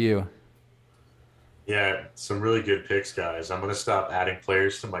 8 for you? Yeah, some really good picks, guys. I'm going to stop adding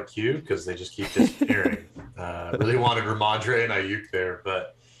players to my queue because they just keep disappearing. Really wanted Ramondre and Ayuk there,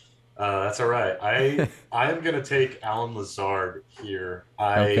 but that's all right. I am going to take Alan Lazard here.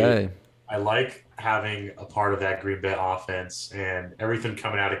 I like having a part of that Green Bay offense, and everything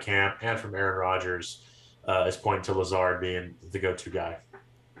coming out of camp and from Aaron Rodgers is pointing to Lazard being the go-to guy.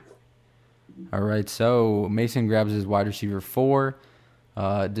 All right, so Mason grabs his wide receiver 4.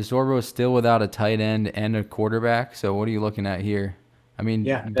 DiSorbo is still without a tight end and a quarterback, so what are you looking at here? I mean,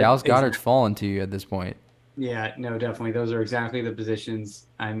 Dallas Goedert's fallen to you at this point. Yeah, no, definitely. Those are exactly the positions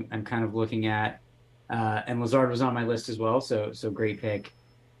I'm kind of looking at. And Lazard was on my list as well, so great pick.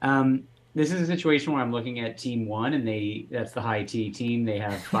 This is a situation where I'm looking at team 1, and that's the high T team. They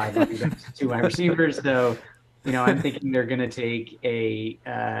have 5 running backs, 2 wide receivers, so I'm thinking they're going to take a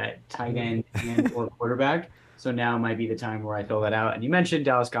tight end and or quarterback. So now might be the time where I fill that out. And you mentioned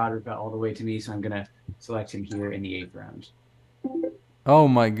Dallas Goedert got all the way to me, so I'm going to select him here in the 8th round. Oh,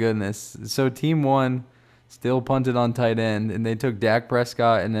 my goodness. So team 1 still punted on tight end, and they took Dak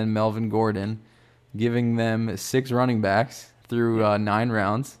Prescott and then Melvin Gordon, giving them 6 running backs through 9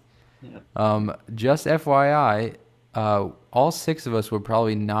 rounds. Yeah. Just FYI, all 6 of us would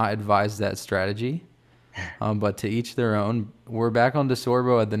probably not advise that strategy, but to each their own. We're back on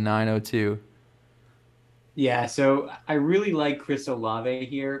DiSorbo at the 9:02. Yeah, so I really like Chris Olave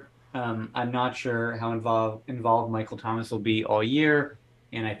here. I'm not sure how involved Michael Thomas will be all year,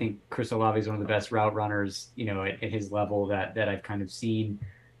 and I think Chris Olave is one of the best route runners, at his level that I've kind of seen.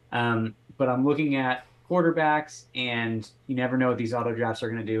 But I'm looking at quarterbacks, and you never know what these auto drafts are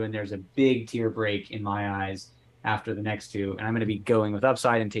going to do, and there's a big tier break in my eyes after the next 2, and I'm going to be going with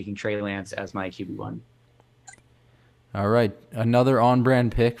upside and taking Trey Lance as my QB1. All right, another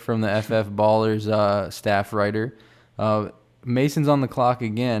on-brand pick from the FF Ballers staff writer. Mason's on the clock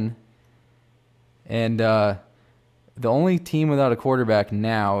again, and the only team without a quarterback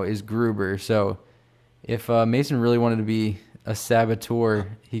now is Gruber. So if Mason really wanted to be a saboteur,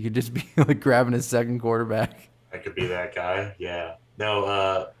 he could just be like grabbing his second quarterback. I could be that guy, yeah.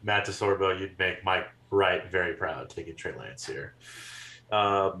 No, Matt DiSorbo, you'd make very proud taking Trey Lance here.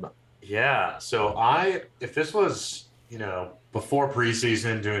 Yeah, so if this was, before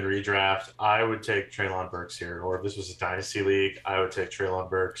preseason doing redraft, I would take Treylon Burks here. Or if this was a dynasty league, I would take Treylon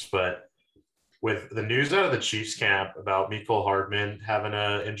Burks. But with the news out of the Chiefs camp about Mecole Hardman having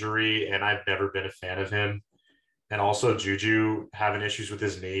an injury, and I've never been a fan of him, and also Juju having issues with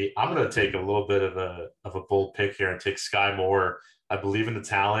his knee, I'm going to take a little bit of a bold pick here and take Sky Moore. I believe in the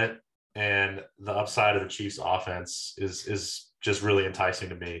talent, and the upside of the Chiefs offense is just really enticing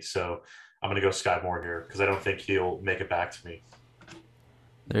to me. So I'm going to go Sky Moore here because I don't think he'll make it back to me.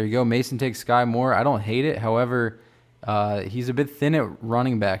 There you go. Mason takes Sky Moore. I don't hate it. However, he's a bit thin at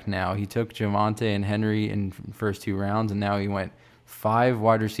running back now. He took Javonte and Henry in first 2 rounds, and now he went 5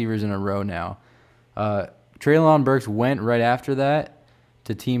 wide receivers in a row now. Treylon Burks went right after that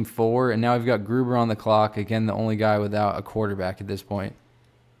to team 4, and now we've got Gruber on the clock. Again, the only guy without a quarterback at this point.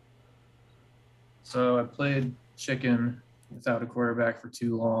 So I played chicken without a quarterback for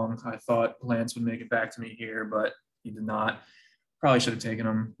too long. I thought Lance would make it back to me here, but he did not. Probably should have taken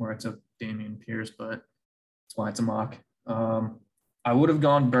him where I took Damian Pierce, but that's why it's a mock. I would have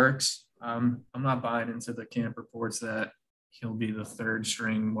gone Burks. I'm not buying into the camp reports that he'll be the 3rd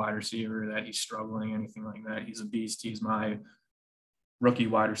string wide receiver, that he's struggling, anything like that. He's a beast. He's my rookie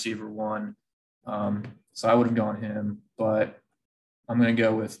wide receiver 1. So I would have gone him, but I'm going to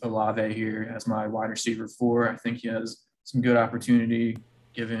go with Olave here as my wide receiver 4. I think he has some good opportunity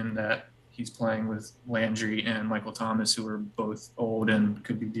given that he's playing with Landry and Michael Thomas, who are both old and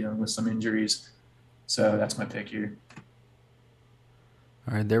could be dealing with some injuries. So that's my pick here.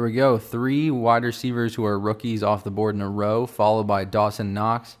 All right, there we go. 3 wide receivers who are rookies off the board in a row, followed by Dawson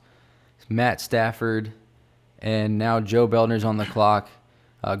Knox, Matt Stafford, and now Joe Beltner's on the clock.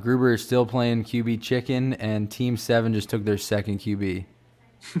 Gruber is still playing QB chicken, and Team 7 just took their 2nd QB.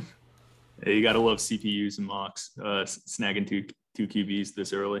 Hey, you got to love CPUs and mocks, snagging two QBs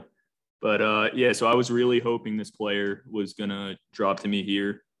this early. But, yeah, so I was really hoping this player was going to drop to me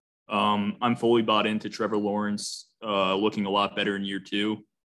here. I'm fully bought into Trevor Lawrence looking a lot better in year 2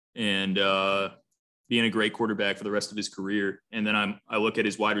 and being a great quarterback for the rest of his career. And then I look at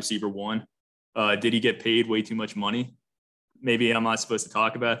his wide receiver 1. Did he get paid way too much money? Maybe I'm not supposed to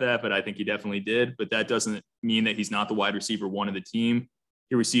talk about that, but I think he definitely did. But that doesn't mean that he's not the wide receiver 1 of the team.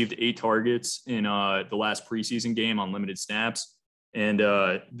 He received 8 targets in the last preseason game on limited snaps. And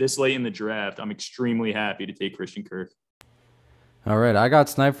this late in the draft, I'm extremely happy to take Christian Kirk. All right, I got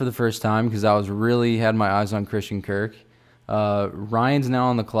sniped for the first time because I had my eyes on Christian Kirk. Ryan's now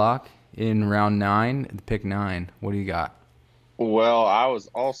on the clock in round 9, pick 9. What do you got? Well, I was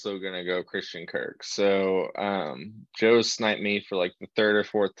also going to go Christian Kirk. So Joe sniped me for like the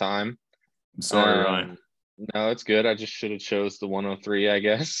 3rd or 4th time. I'm sorry, Ryan. No, it's good. I just should have chose the 103, I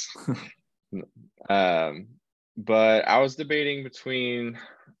guess. But I was debating between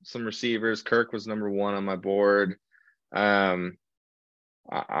some receivers. Kirk was number 1 on my board. I'm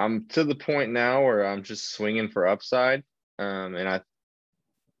to the point now where I'm just swinging for upside. And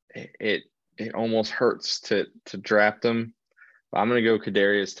it almost hurts to draft him. I'm going to go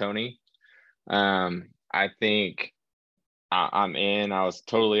Kadarius Toney. I think I'm in. I was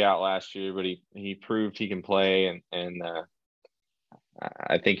totally out last year, but he proved he can play, and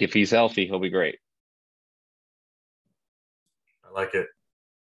I think if he's healthy, he'll be great. I like it.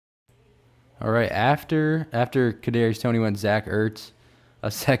 All right, after Kadarius Toney went Zach Ertz, a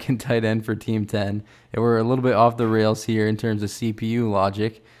 2nd tight end for Team 10. And we're a little bit off the rails here in terms of CPU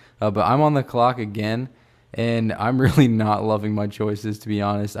logic, but I'm on the clock again. And I'm really not loving my choices, to be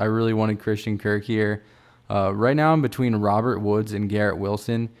honest. I really wanted Christian Kirk here. Right now I'm between Robert Woods and Garrett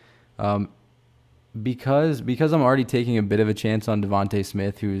Wilson. Because I'm already taking a bit of a chance on Devontae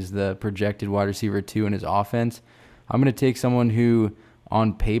Smith, who is the projected wide receiver 2 in his offense, I'm going to take someone who,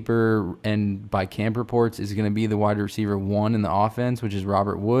 on paper and by camp reports, is going to be the wide receiver 1 in the offense, which is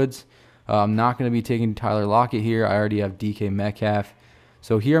Robert Woods. I'm not going to be taking Tyler Lockett here. I already have DK Metcalf.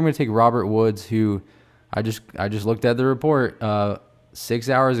 So here I'm going to take Robert Woods, who I just looked at the report 6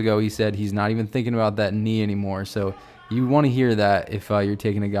 hours ago. He said he's not even thinking about that knee anymore. So you want to hear that if you're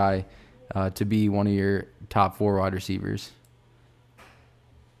taking a guy to be one of your top 4 wide receivers.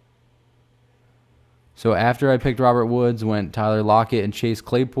 So after I picked Robert Woods, went Tyler Lockett and Chase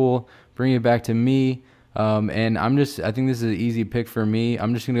Claypool. Bring it back to me. And I think this is an easy pick for me.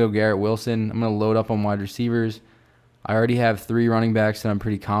 I'm just going to go Garrett Wilson. I'm going to load up on wide receivers. I already have 3 running backs that I'm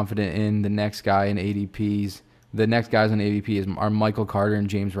pretty confident in. The next guys on ADP are Michael Carter and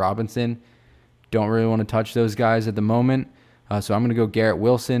James Robinson. Don't really want to touch those guys at the moment. So I'm going to go Garrett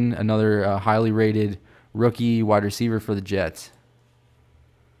Wilson, another highly rated rookie wide receiver for the Jets.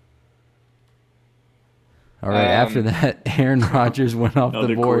 All right. After that, Aaron Rodgers went off the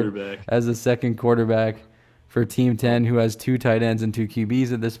Another board quarterback. as the second quarterback for Team 10, who has 2 tight ends and 2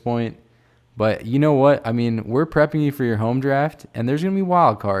 QBs at this point. But you know what? I mean, we're prepping you for your home draft, and there's going to be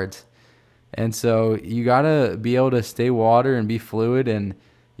wild cards. And so you got to be able to stay water and be fluid. And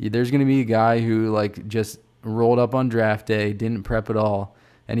there's going to be a guy who, like, just rolled up on draft day, didn't prep at all,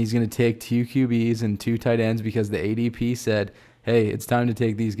 and he's going to take 2 QBs and 2 tight ends because the ADP said, hey, it's time to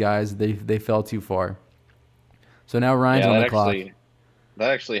take these guys. They fell too far. So now Ryan's on the clock. That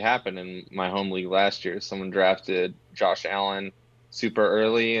actually happened in my home league last year. Someone drafted Josh Allen super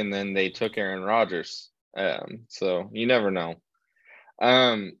early, and then they took Aaron Rodgers. So you never know.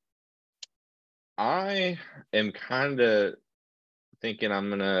 I am kind of thinking I'm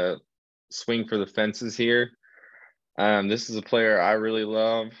going to swing for the fences here. This is a player I really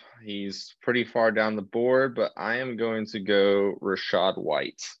love. He's pretty far down the board, but I am going to go Rachaad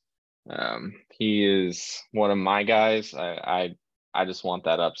White. He is one of my guys. I just want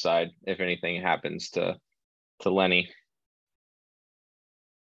that upside if anything happens to Lenny.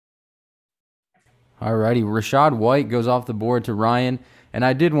 All righty. Rachaad White goes off the board to Ryan. And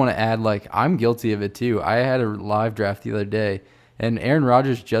I did want to add, like, I'm guilty of it too. I had a live draft the other day, and Aaron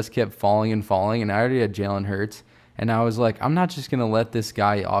Rodgers just kept falling, and I already had Jalen Hurts. And I was like, I'm not just going to let this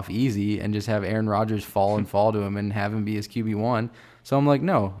guy off easy and just have Aaron Rodgers fall to him and have him be his QB1. So I'm like,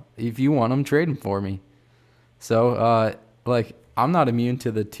 no, if you want him, trade him for me. So, I'm not immune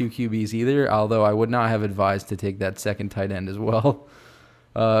to the 2 QBs either, although I would not have advised to take that second tight end as well.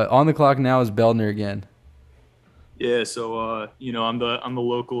 On the clock now is Beldner again. Yeah, so I'm the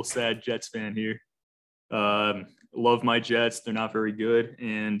local sad Jets fan here. Love my Jets. They're not very good,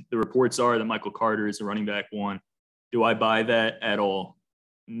 and the reports are that Michael Carter is a running back 1. Do I buy that at all?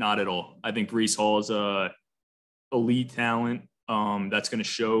 Not at all. I think Breece Hall is a elite talent that's going to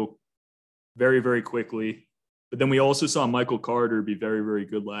show very, very quickly. But then we also saw Michael Carter be very, very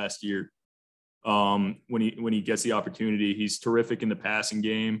good last year. When he gets the opportunity, he's terrific in the passing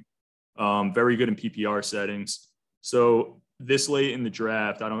game. Very good in PPR settings. So this late in the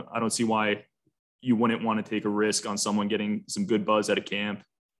draft, I don't see why you wouldn't want to take a risk on someone getting some good buzz at a camp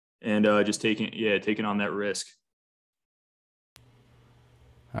and just taking on that risk.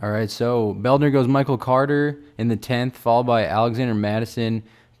 All right, so Beldner goes Michael Carter in the 10th, followed by Alexander Madison.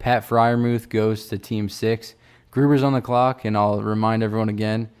 Pat Fryermuth goes to Team 6. Gruber's on the clock, and I'll remind everyone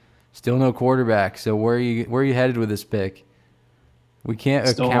again, still no quarterback. So where are you headed with this pick? We can't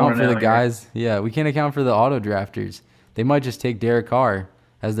account for the guys. Yeah, we can't account for the auto drafters. They might just take Derek Carr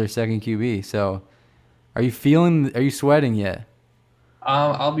as their second QB. So, are you sweating yet?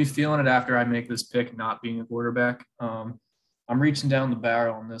 I'll be feeling it after I make this pick, not being a quarterback. I'm reaching down the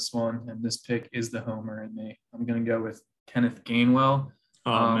barrel on this one, and this pick is the homer in me. I'm going to go with Kenneth Gainwell.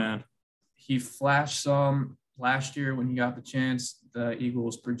 Oh, man. He flashed some last year when he got the chance. The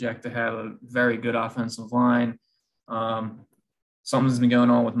Eagles project to have a very good offensive line. Something's been going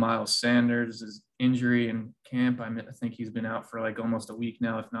on with Miles Sanders, his injury in camp. I think he's been out for like almost a week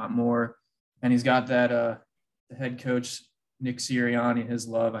now, if not more. And he's got that the head coach Nick Sirianni, his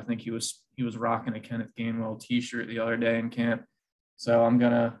love. I think he was rocking a Kenneth Gainwell T-shirt the other day in camp. So I'm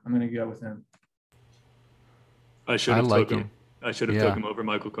gonna go with him. I should have took him. I should have took him over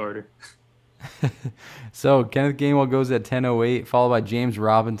Michael Carter. So Kenneth Gainwell goes at 10:08, followed by James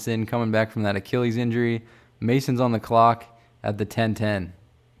Robinson coming back from that Achilles injury. Mason's on the clock at the 10:10.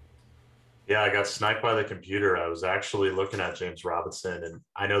 Yeah, I got sniped by the computer. I was actually looking at James Robinson, and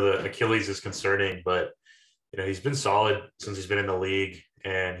I know the Achilles is concerning, but he's been solid since he's been in the league,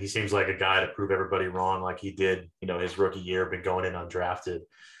 and he seems like a guy to prove everybody wrong, like he did, his rookie year, been going in undrafted.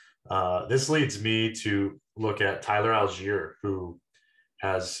 This leads me to look at Tyler Algier, who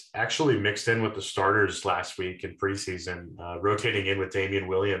has actually mixed in with the starters last week in preseason, rotating in with Damian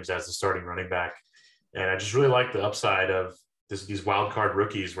Williams as the starting running back. And I just really like the upside of these wild card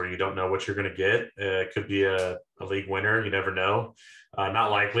rookies where you don't know what you're going to get. It could be a league winner. You never know.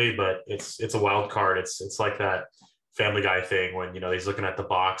 Not likely, but it's a wild card. It's like that Family Guy thing when, he's looking at the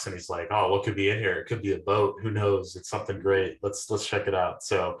box and he's like, oh, what could be in here? It could be a boat. Who knows? It's something great. Let's check it out.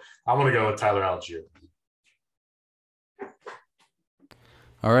 So I'm going to go with Tyler Algier.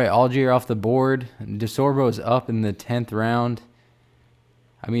 All right, Algier off the board. DiSorbo is up in the 10th round.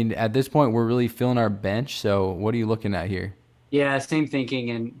 I mean, at this point, we're really filling our bench. So what are you looking at here? Yeah, same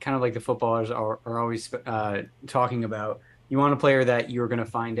thinking, and kind of like the footballers are always talking about. You want a player that you're going to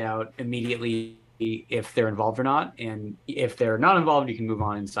find out immediately if they're involved or not. And if they're not involved, you can move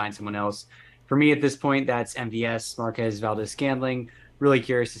on and sign someone else. For me at this point, that's MVS, Marquez Valdez-Scantling. Really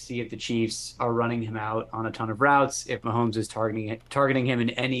curious to see if the Chiefs are running him out on a ton of routes, if Mahomes is targeting him in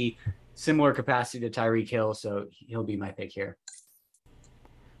any similar capacity to Tyreek Hill, so he'll be my pick here.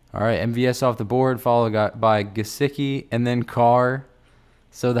 All right, MVS off the board, followed by Gesicki and then Carr.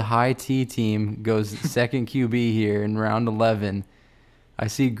 So the high T team goes second QB here in round 11. I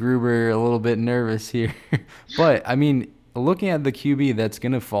see Gruber a little bit nervous here. But, I mean, looking at the QB that's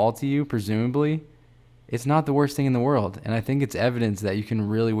going to fall to you, presumably, it's not the worst thing in the world. And I think it's evidence that you can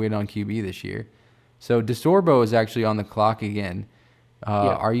really wait on QB this year. So DiSorbo is actually on the clock again.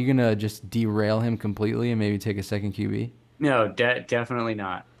 Are you going to just derail him completely and maybe take a second QB? No, definitely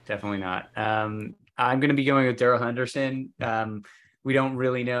not. Definitely not. I'm going to be going with Darrell Henderson. We don't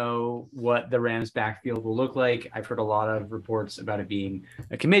really know what the Rams backfield will look like. I've heard a lot of reports about it being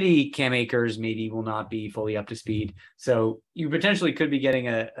a committee. Cam Akers maybe will not be fully up to speed. So you potentially could be getting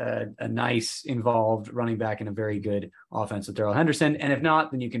a nice involved running back in a very good offense with Darrell Henderson. And if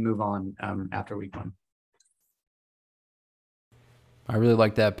not, then you can move on after week 1. I really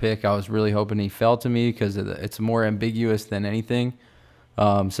like that pick. I was really hoping he fell to me because it's more ambiguous than anything.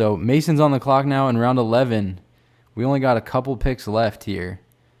 So Mason's on the clock now in round 11. We only got a couple picks left here.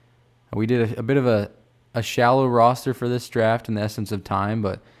 We did a bit of a shallow roster for this draft in the essence of time,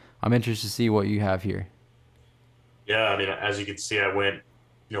 but I'm interested to see what you have here. Yeah, I mean, as you can see, I went,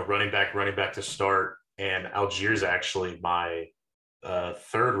 running back to start, and Algiers actually my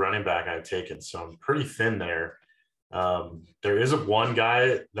third running back I've taken, so I'm pretty thin there. There is one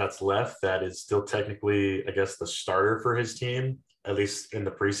guy that's left that is still technically, I guess, the starter for his team, at least in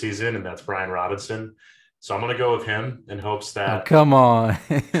the preseason, and that's Brian Robinson. So I'm going to go with him in hopes that. Oh, come on.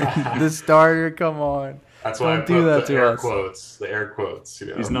 The starter, come on. That's why Don't I do put that the to air us. quotes. The air quotes.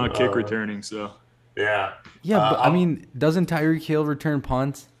 He's not kick returning, so. Yeah. Yeah, but I mean, doesn't Tyreek Hill return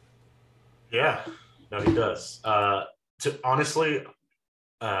punts? Yeah. No, he does. Honestly,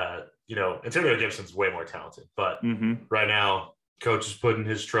 Antonio Gibson's way more talented, but right now, coach is putting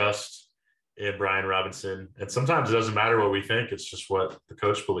his trust in Brian Robinson. And sometimes it doesn't matter what we think. It's just what the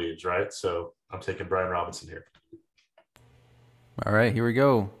coach believes, right? So I'm taking Brian Robinson here. All right, here we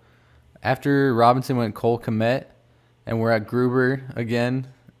go. After Robinson went Cole Kmet, and we're at Gruber again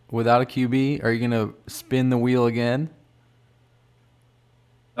without a QB, are you going to spin the wheel again?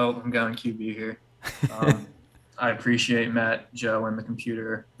 Oh, I'm going QB here. I appreciate Matt, Joe, and the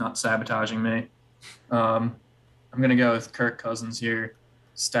computer not sabotaging me. I'm going to go with Kirk Cousins here,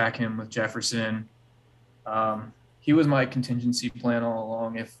 stack him with Jefferson. He was my contingency plan all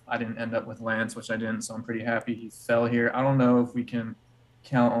along if I didn't end up with Lance, which I didn't, so I'm pretty happy he fell here. I don't know if we can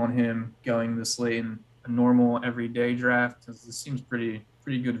count on him going this late in a normal everyday draft because this seems pretty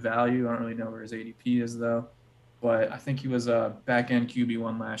good value. I don't really know where his ADP is, though. But I think he was a back-end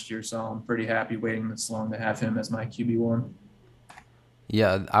QB1 last year, so I'm pretty happy waiting this long to have him as my QB1.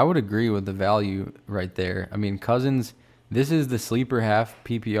 Yeah, I would agree with the value right there. I mean, Cousins, this is the sleeper half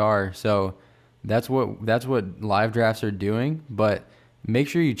PPR, so that's what live drafts are doing. But make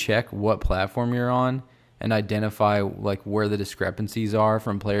sure you check what platform you're on and identify like where the discrepancies are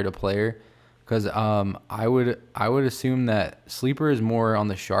from player to player. Because I would assume that sleeper is more on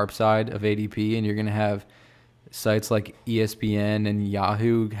the sharp side of ADP, and you're gonna have sites like ESPN and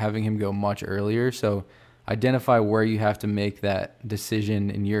Yahoo having him go much earlier. So identify where you have to make that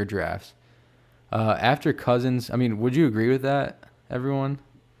decision in your drafts. After Cousins, I mean, would you agree with that, everyone?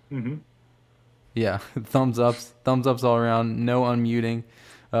 Mm-hmm. Yeah, thumbs ups all around, no unmuting.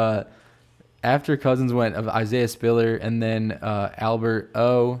 After Cousins went of Isaiah Spiller and then Albert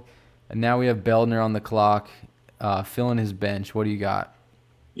O. And now we have Beldner on the clock, filling his bench. What do you got?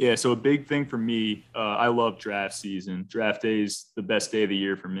 Yeah, so a big thing for me, I love draft season. Draft day is the best day of the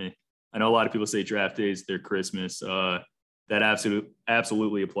year for me. I know a lot of people say draft day is their Christmas. That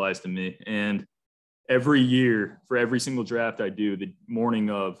absolutely applies to me. And every year, for every single draft I do, the morning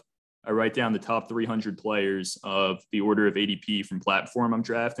of, I write down the top 300 players of the order of ADP from platform I'm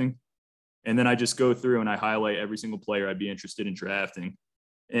drafting. And then I just go through and I highlight every single player I'd be interested in drafting.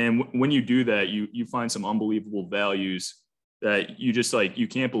 And when you do that, you find some unbelievable values that you just you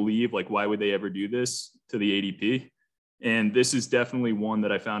can't believe, why would they ever do this to the ADP? And this is definitely one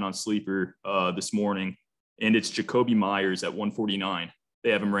that I found on Sleeper this morning. And it's Jacoby Myers at 149.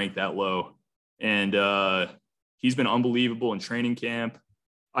 They have him ranked that low. And he's been unbelievable in training camp.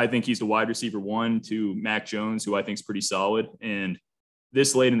 I think he's the wide receiver 1 to Mac Jones, who I think is pretty solid. And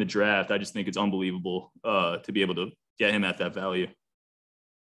this late in the draft, I just think it's unbelievable to be able to get him at that value.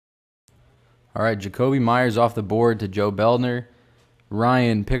 All right, Jacoby Myers off the board to Joe Beldner.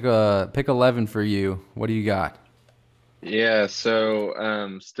 Ryan, pick 11 for you. What do you got? Yeah,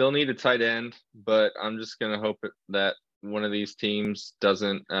 so still need a tight end, but I'm just going to hope that one of these teams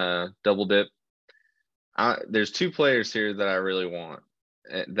doesn't double dip. There's 2 players here that I really want,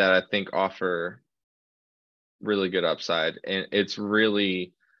 that I think offer really good upside, and it's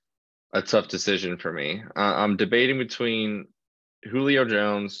really a tough decision for me. I'm debating between Julio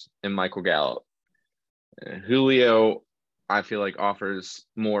Jones and Michael Gallup. Julio, I feel like offers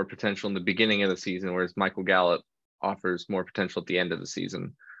more potential in the beginning of the season, whereas Michael Gallup offers more potential at the end of the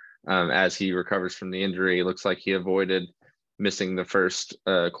season. As he recovers from the injury, it looks like he avoided missing the first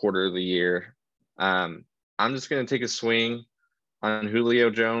quarter of the year. I'm just going to take a swing on Julio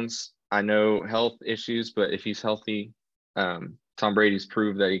Jones. I know health issues, but if he's healthy, Tom Brady's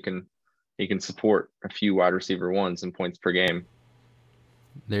proved that he can support a few wide receiver ones in points per game.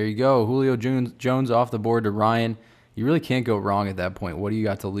 There you go. Julio Jones off the board to Ryan. You really can't go wrong at that point. What do you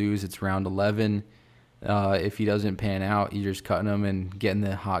got to lose? It's round 11. If he doesn't pan out, you're just cutting him and getting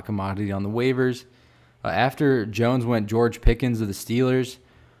the hot commodity on the waivers. After Jones went George Pickens of the Steelers,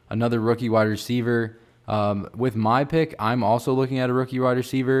 another rookie wide receiver. With my pick, I'm also looking at a rookie wide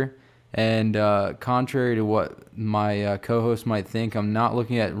receiver. And contrary to what my co-host might think, I'm not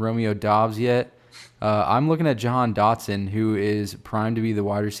looking at Romeo Doubs yet. I'm looking at Jahan Dotson, who is primed to be the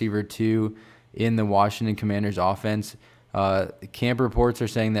wide receiver 2 in the Washington Commanders offense. Camp reports are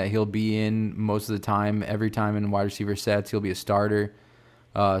saying that he'll be in most of the time. Every time in wide receiver sets, he'll be a starter.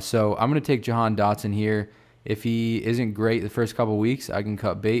 So I'm going to take Jahan Dotson here. If he isn't great the first couple weeks, I can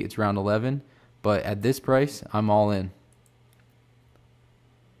cut bait. It's round 11. But at this price, I'm all in.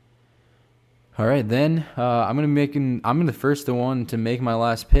 All right, then I'm the first one to make my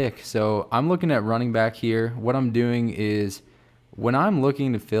last pick. So I'm looking at running back here. What I'm doing is when I'm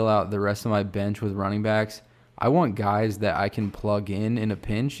looking to fill out the rest of my bench with running backs, I want guys that I can plug in a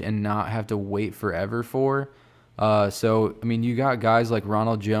pinch and not have to wait forever for. So, I mean, you got guys like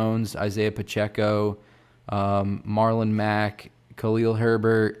Ronald Jones, Isaiah Pacheco, Marlon Mack, Khalil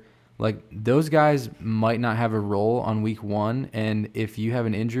Herbert. Like, those guys might not have a role on week 1, and if you have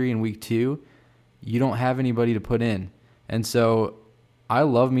an injury in week 2, you don't have anybody to put in. And so I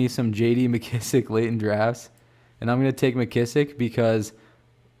love me some J.D. McKissick late in drafts, and I'm going to take McKissick because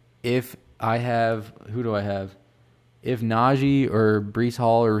if I have – who do I have? If Najee or Breece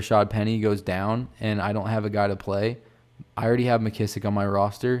Hall or Rashad Penny goes down and I don't have a guy to play, I already have McKissick on my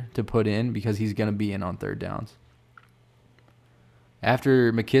roster to put in because he's going to be in on third downs.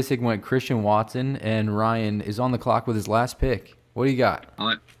 After McKissick went Christian Watson, and Ryan is on the clock with his last pick. What do you got?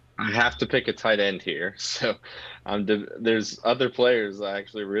 I have to pick a tight end here. So there's other players I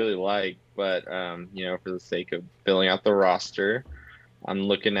actually really like, but, for the sake of filling out the roster, I'm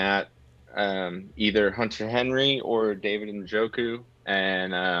looking at either Hunter Henry or David Njoku,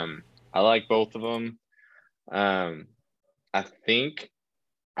 and I like both of them. I think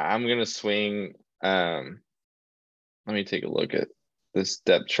I'm going to swing let me take a look at this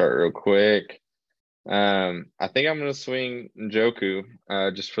depth chart real quick. I think I'm going to swing Njoku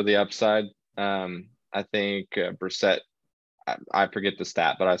just for the upside. I think Brissett, I forget the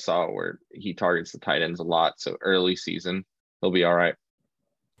stat, but I saw where he targets the tight ends a lot. So early season, he'll be all right.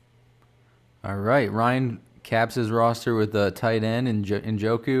 All right. Ryan caps his roster with a tight end in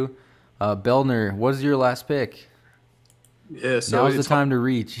Njoku. Belner, what is your last pick? Yeah, so now's the time to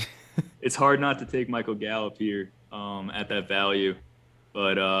reach. It's hard not to take Michael Gallup here at that value.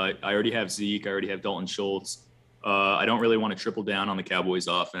 But I already have Zeke. I already have Dalton Schultz. I don't really want to triple down on the Cowboys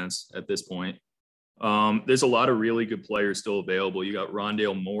offense at this point. There's a lot of really good players still available. You got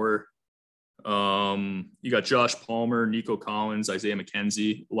Rondale Moore. You got Josh Palmer, Nico Collins, Isaiah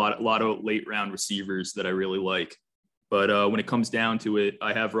McKenzie. A lot of late round receivers that I really like. But when it comes down to it,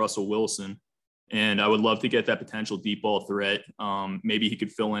 I have Russell Wilson. And I would love to get that potential deep ball threat. Maybe he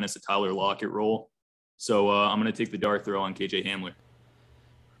could fill in as a Tyler Lockett role. So I'm going to take the dart throw on KJ Hamler.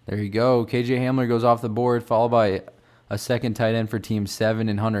 There you go. KJ Hamler goes off the board, followed by a second tight end for Team 7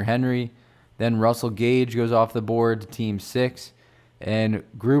 in Hunter Henry. Then Russell Gage goes off the board to Team 6. And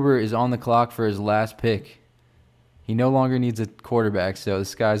Gruber is on the clock for his last pick. He no longer needs a quarterback, so the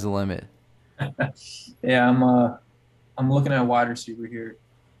sky's the limit. Yeah, I'm looking at wide receiver here.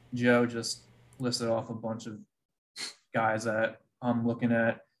 Joe just listed off a bunch of guys that I'm looking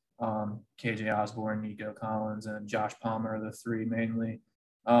at. KJ Osborne, Nico Collins, and Josh Palmer are the three mainly.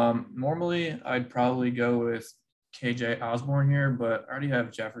 Normally, I'd probably go with KJ Osborne here, but I already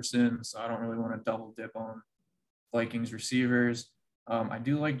have Jefferson, so I don't really want to double dip on Vikings receivers. I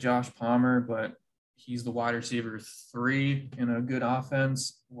do like Josh Palmer, but he's the wide receiver 3 in a good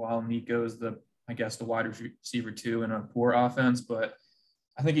offense, while Nico's the wide receiver 2 in a poor offense. But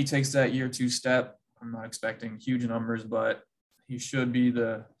I think he takes that year 2 step. I'm not expecting huge numbers, but he should be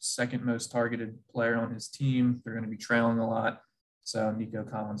the second most targeted player on his team. They're going to be trailing a lot. So Nico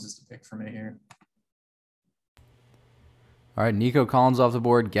Collins is the pick for me here. All right, Nico Collins off the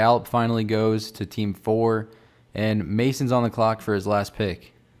board. Gallup finally goes to team 4, and Mason's on the clock for his last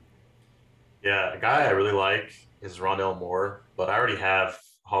pick. Yeah, a guy I really like is Rondell Moore, but I already have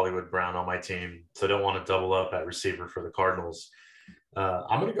Hollywood Brown on my team, so I don't want to double up at receiver for the Cardinals.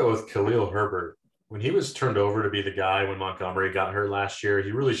 I'm going to go with Khalil Herbert. When he was turned over to be the guy when Montgomery got hurt last year,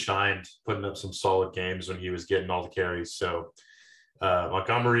 he really shined, putting up some solid games when he was getting all the carries. So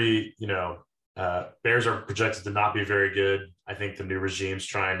Montgomery, Bears are projected to not be very good. I think the new regime's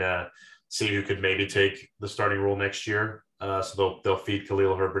trying to see who could maybe take the starting role next year. So they'll feed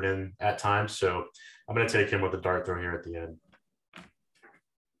Khalil Herbert in at times. So I'm going to take him with a dart throw here at the end.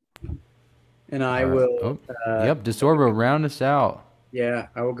 And I will. DiSorbo, round us out. Yeah,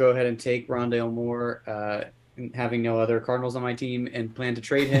 I will go ahead and take Rondale Moore, having no other Cardinals on my team, and plan to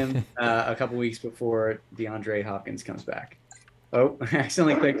trade him a couple weeks before DeAndre Hopkins comes back. Oh, I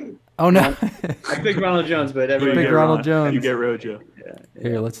accidentally clicked. Oh no! I picked Ronald Jones, but You picked Ronald Jones. You get Rojo. Yeah.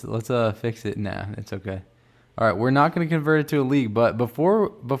 Here, let's fix it. Nah, it's okay. All right, we're not going to convert it to a league, but before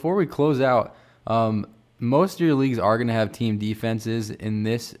we close out, most of your leagues are going to have team defenses. In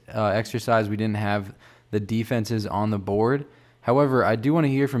this exercise, we didn't have the defenses on the board. However, I do want to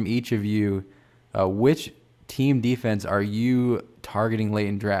hear from each of you, which team defense are you targeting late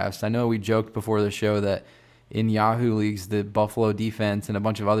in drafts? I know we joked before the show that in Yahoo leagues, the Buffalo defense and a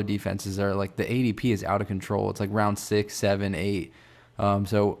bunch of other defenses are like the ADP is out of control. It's like round 6, 7, 8.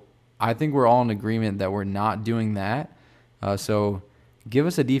 So I think we're all in agreement that we're not doing that. So give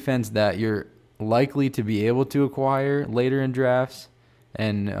us a defense that you're likely to be able to acquire later in drafts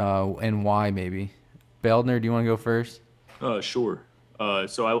and why maybe. Beldner, do you want to go first? Sure.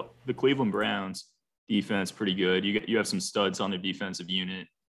 The Cleveland Browns defense pretty good. You have some studs on their defensive unit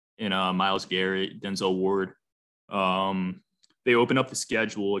in Myles Garrett, Denzel Ward. They open up the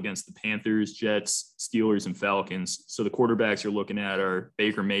schedule against the Panthers, Jets, Steelers, and Falcons. So the quarterbacks you're looking at are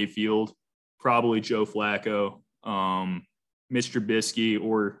Baker Mayfield, probably Joe Flacco, Mitch Trubisky,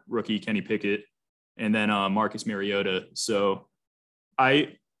 or rookie Kenny Pickett, and then Marcus Mariota. So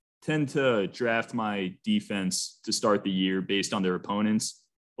I tend to draft my defense to start the year based on their opponents.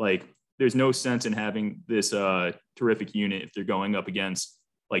 Like, there's no sense in having this terrific unit if they're going up against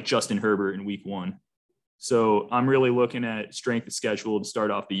like Justin Herbert in week 1. So I'm really looking at strength of schedule to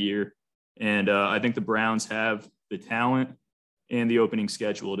start off the year. And I think the Browns have the talent and the opening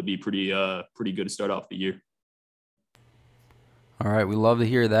schedule to be pretty good to start off the year. All right, we love to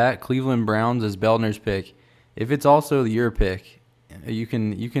hear that. Cleveland Browns is Beldner's pick. If it's also your pick, you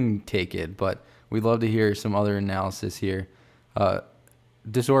can take it, but we'd love to hear some other analysis here.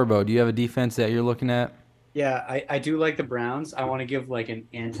 DiSorbo, do you have a defense that you're looking at? Yeah, I do like the Browns. I want to give like an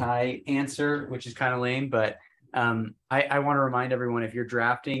anti-answer, which is kind of lame, but I want to remind everyone, if you're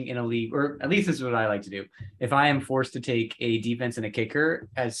drafting in a league, or at least this is what I like to do, if I am forced to take a defense and a kicker,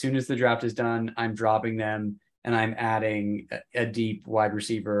 as soon as the draft is done, I'm dropping them and I'm adding a deep wide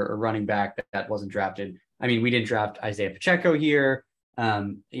receiver or running back that wasn't drafted. I mean, we didn't draft Isaiah Pacheco here.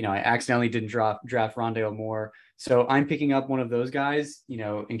 I accidentally didn't draft Rondale Moore. So I'm picking up one of those guys,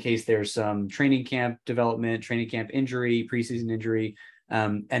 in case there's some training camp development, training camp injury, preseason injury,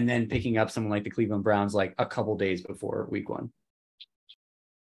 and then picking up someone like the Cleveland Browns like a couple days before week 1.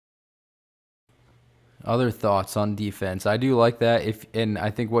 Other thoughts on defense? I do like that. And I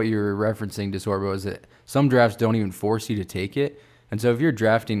think what you're referencing, DiSorbo, is that some drafts don't even force you to take it. And so if you're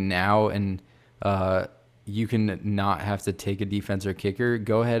drafting now and you can not have to take a defense or kicker,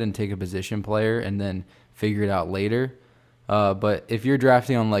 go ahead and take a position player and then figure it out later. But if you're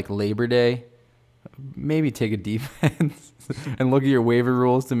drafting on like Labor Day, maybe take a defense and look at your waiver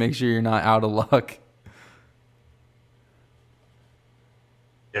rules to make sure you're not out of luck.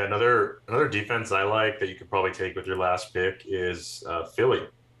 Yeah, another defense I like that you could probably take with your last pick is Philly,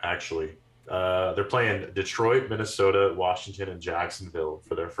 actually. They're playing Detroit, Minnesota, Washington, and Jacksonville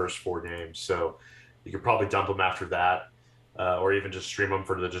for their first 4 games. So you could probably dump them after that, or even just stream them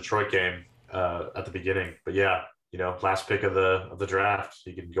for the Detroit game at the beginning. But yeah, last pick of the draft,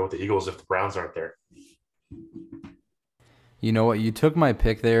 you can go with the Eagles if the Browns aren't there. You know what? You took my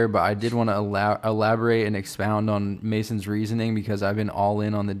pick there, but I did want to elaborate and expound on Mason's reasoning because I've been all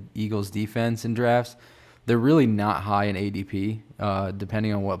in on the Eagles defense in drafts. They're really not high in ADP,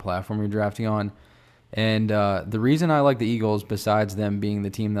 depending on what platform you're drafting on. And the reason I like the Eagles, besides them being the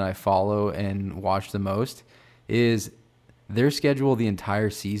team that I follow and watch the most, is their schedule the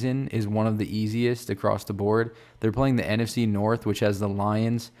entire season is one of the easiest across the board. They're playing the NFC North, which has the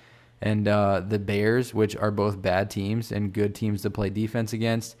Lions, and the Bears, which are both bad teams and good teams to play defense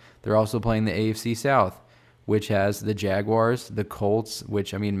against. They're also playing the AFC South, which has the Jaguars, the Colts,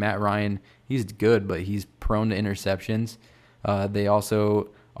 which, Matt Ryan, he's good, but he's prone to interceptions. They also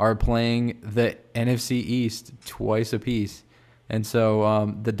are playing the NFC East twice apiece. And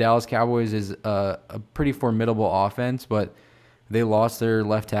so the Dallas Cowboys is a pretty formidable offense, but they lost their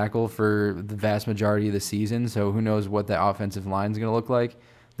left tackle for the vast majority of the season. So who knows what that offensive line is going to look like.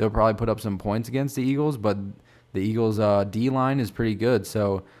 They'll probably put up some points against the Eagles, but the Eagles' D-line is pretty good,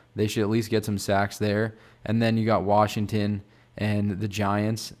 so they should at least get some sacks there. And then you got Washington and the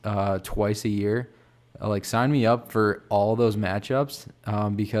Giants twice a year. Sign me up for all those matchups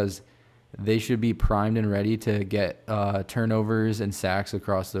because they should be primed and ready to get turnovers and sacks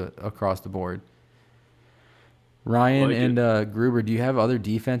across the board. Ryan and Gruber, do you have other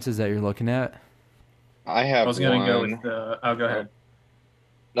defenses that you're looking at? I have. I was going to go with go ahead.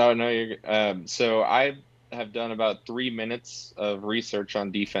 No, you're. So I have done about 3 minutes of research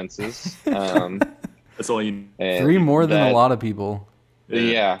on defenses. That's all you need. 3 more than a lot of people.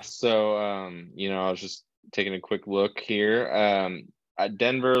 Yeah. So, I was just taking a quick look here.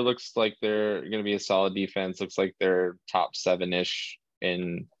 Denver looks like they're going to be a solid defense. Looks like they're top 7-ish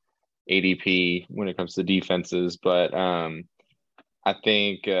in ADP when it comes to defenses. But I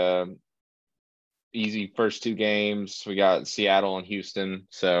think easy first 2 games. We got Seattle and Houston.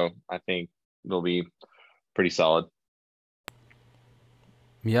 So I think they'll be pretty solid.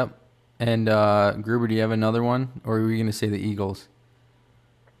 Yep. And Gruber, do you have another one, or are we going to say the Eagles?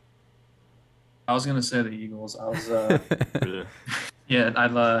 I was going to say the Eagles. I was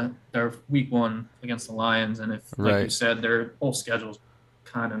they're week 1 against the Lions, and if like you said, their whole schedule's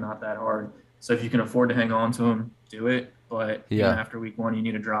kind of not that hard. So if you can afford to hang on to them, do it. But even after week 1, you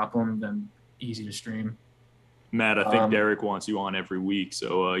need to drop them, then easy to stream. Matt, I think Derek wants you on every week,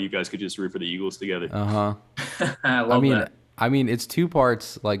 so you guys could just root for the Eagles together. I love that. I mean, it's 2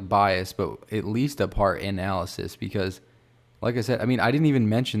 parts bias, but at least a part analysis because, like I said, I didn't even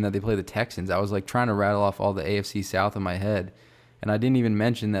mention that they play the Texans. I was trying to rattle off all the AFC South in my head, and I didn't even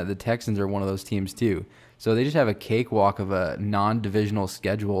mention that the Texans are one of those teams too. So they just have a cakewalk of a non-divisional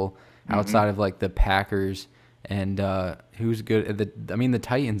schedule outside of the Packers and who's good. The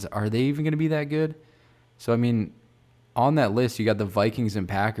Titans, are they even going to be that good? So on that list, you got the Vikings and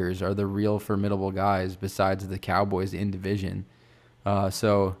Packers are the real formidable guys besides the Cowboys in division.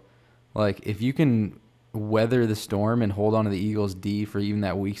 So if you can weather the storm and hold on to the Eagles D for even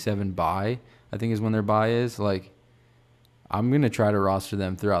that week 7 bye, I think is when their bye is, I'm going to try to roster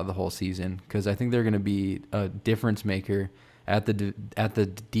them throughout the whole season because I think they're going to be a difference maker at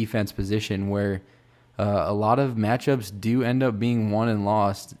the defense position where a lot of matchups do end up being won and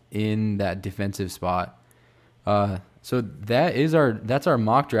lost in that defensive spot. So that's our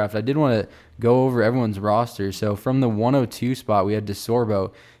mock draft. I did want to go over everyone's roster. So from the 102 spot, we had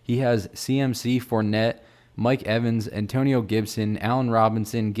DiSorbo. He has CMC, Fournette, Mike Evans, Antonio Gibson, Allen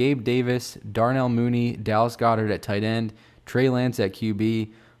Robinson, Gabe Davis, Darnell Mooney, Dallas Goedert at tight end, Trey Lance at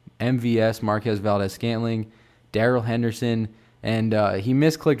QB, MVS, Marquez Valdez-Scantling, Darrell Henderson, and he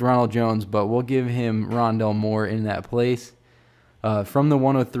misclicked Ronald Jones, but we'll give him Rondell Moore in that place. From the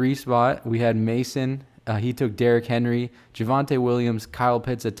 103 spot, we had Mason. He took Derrick Henry, Javonte Williams, Kyle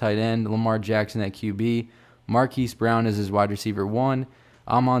Pitts at tight end, Lamar Jackson at QB, Marquise Brown as his wide receiver 1,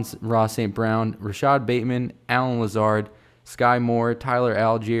 Amon-Ra St. Brown, Rashad Bateman, Alan Lazard, Sky Moore, Tyler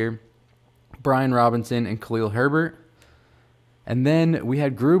Algier, Brian Robinson, and Khalil Herbert. And then we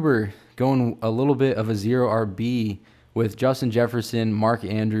had Gruber going a little bit of a 0 RB with Justin Jefferson, Mark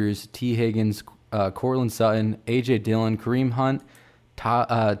Andrews, T. Higgins, Cortland Sutton, A.J. Dillon, Kareem Hunt,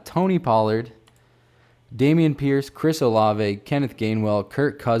 Tony Pollard, Damian Pierce, Chris Olave, Kenneth Gainwell,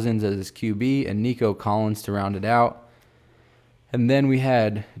 Kirk Cousins as his QB, and Nico Collins to round it out. And then we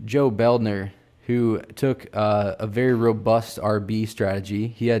had Joe Beldner, who took a very robust RB strategy.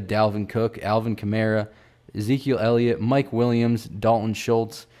 He had Dalvin Cook, Alvin Kamara, Ezekiel Elliott, Mike Williams, Dalton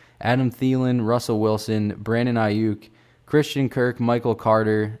Schultz, Adam Thielen, Russell Wilson, Brandon Ayuk, Christian Kirk, Michael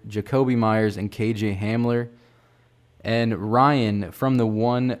Carter, Jacoby Myers, and KJ Hamler. And Ryan from the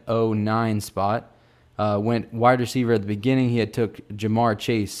 109 spot went wide receiver at the beginning. He had took Jamar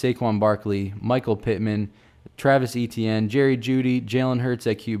Chase, Saquon Barkley, Michael Pittman, Travis Etienne, Jerry Jeudy, Jalen Hurts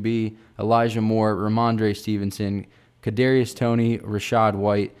at QB, Elijah Moore, Ramondre Stevenson, Kadarius Toney, Rashad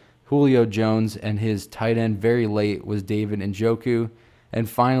White, Julio Jones, and his tight end very late was David Njoku. And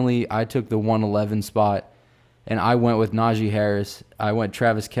finally, I took the 111 spot, and I went with Najee Harris. I went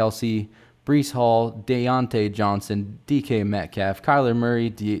Travis Kelce, Breece Hall, Deontay Johnson, DK Metcalf, Kyler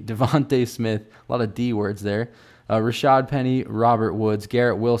Murray, Devontae Smith, a lot of D words there, Rashad Penny, Robert Woods,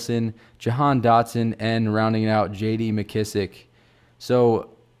 Garrett Wilson, Jahan Dotson, and rounding out J.D. McKissick.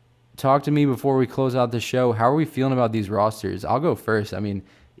 So talk to me before we close out the show. How are we feeling about these rosters? I'll go first.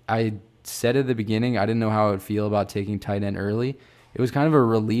 I said at the beginning, I didn't know how I would feel about taking tight end early. It was kind of a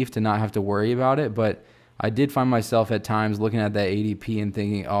relief to not have to worry about it, but I did find myself at times looking at that ADP and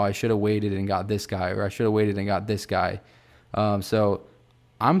thinking, oh, I should have waited and got this guy, or I should have waited and got this guy. So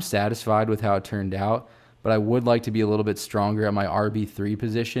I'm satisfied with how it turned out, but I would like to be a little bit stronger at my RB3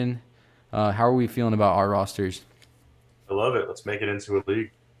 position. How are we feeling about our rosters? I love it. Let's make it into a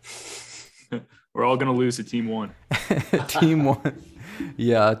league. We're all going to lose to team one. Team one.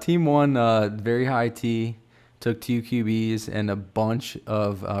 Yeah, team one, very high T. Took 2 QBs and a bunch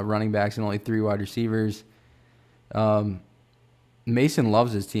of running backs and only 3 wide receivers. Mason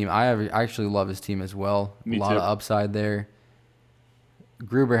loves his team. I actually love his team as well. Me a lot too. of upside there.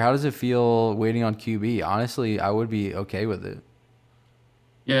 Gruber, how does it feel waiting on QB? Honestly, I would be okay with it.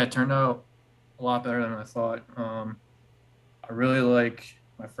 Yeah, it turned out a lot better than I thought. I really like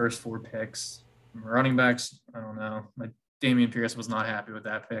my first 4 picks. My running backs, I don't know. My Damian Pierce was not happy with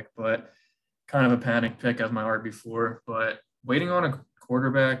that pick, but kind of a panic pick as my RB4. But waiting on a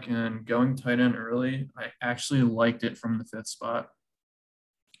quarterback and going tight end early, I actually liked it from the 5th spot.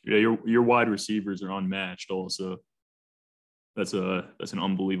 Yeah, your wide receivers are unmatched also. That's an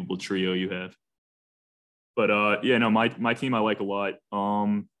unbelievable trio you have. But yeah, no, my team I like a lot.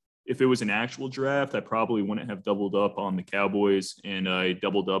 If it was an actual draft, I probably wouldn't have doubled up on the Cowboys, and I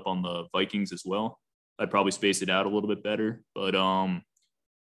doubled up on the Vikings as well. I'd probably space it out a little bit better, but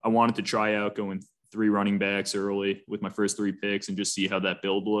I wanted to try out going 3 running backs early with my first 3 picks and just see how that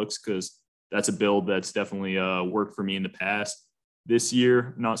build looks, because that's a build that's definitely worked for me in the past. This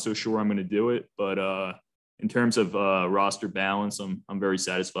year, not so sure I'm going to do it, but in terms of roster balance, I'm very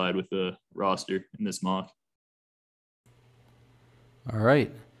satisfied with the roster in this mock. All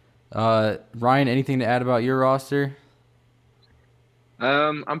right. Ryan, anything to add about your roster?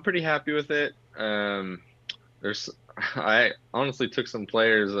 I'm pretty happy with it. I honestly took some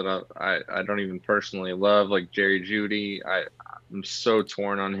players that I don't even personally love, like Jerry Jeudy. I'm so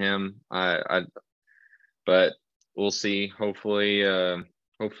torn on him. But we'll see. Hopefully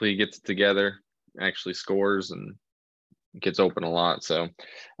he gets it together, actually scores and gets open a lot. So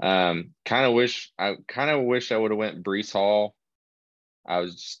kind of wish I would have went Breece Hall. I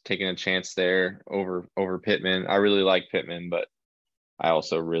was just taking a chance there over Pittman. I really like Pittman, but I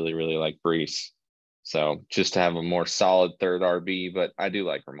also really, really like Breece. So just to have a more solid third RB, but I do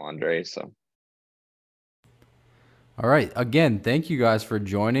like Ramondre. So. All right. Again, thank you guys for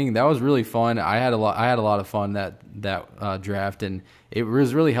joining. That was really fun. I had a lot of fun that draft, and it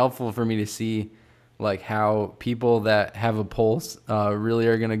was really helpful for me to see like how people that have a pulse really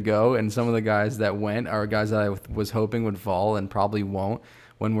are gonna go, and some of the guys that went are guys that I was hoping would fall and probably won't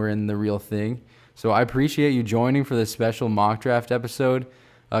when we're in the real thing. So I appreciate you joining for this special mock draft episode.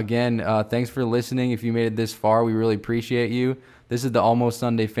 Again, thanks for listening. If you made it this far, we really appreciate you. This is the Almost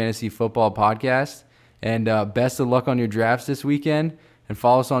Sunday Fantasy Football Podcast. And best of luck on your drafts this weekend. And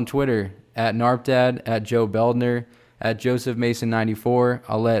follow us on Twitter at NarpDad, at Joe Beldner, at Joseph Mason 94.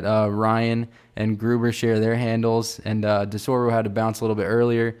 I'll let Ryan and Gruber share their handles. And DiSorbo had to bounce a little bit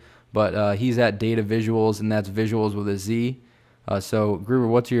earlier, but he's at Data Visuals, and that's Visuals with a Z. So Gruber,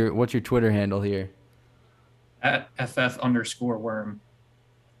 what's your Twitter handle here? At FF_worm.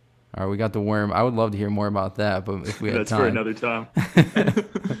 All right, we got the worm. I would love to hear more about that, but if we had That's time. for another time.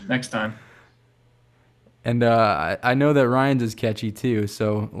 Next time. And I know that Ryan's is catchy too,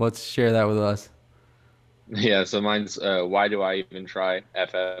 so let's share that with us. Yeah, so mine's why do I even try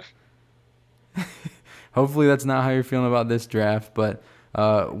FF? Hopefully that's not how you're feeling about this draft, but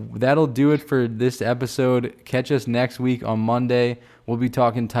that'll do it for this episode. Catch us next week on Monday. We'll be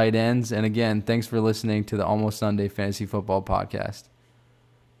talking tight ends. And again, thanks for listening to the Almost Sunday Fantasy Football Podcast.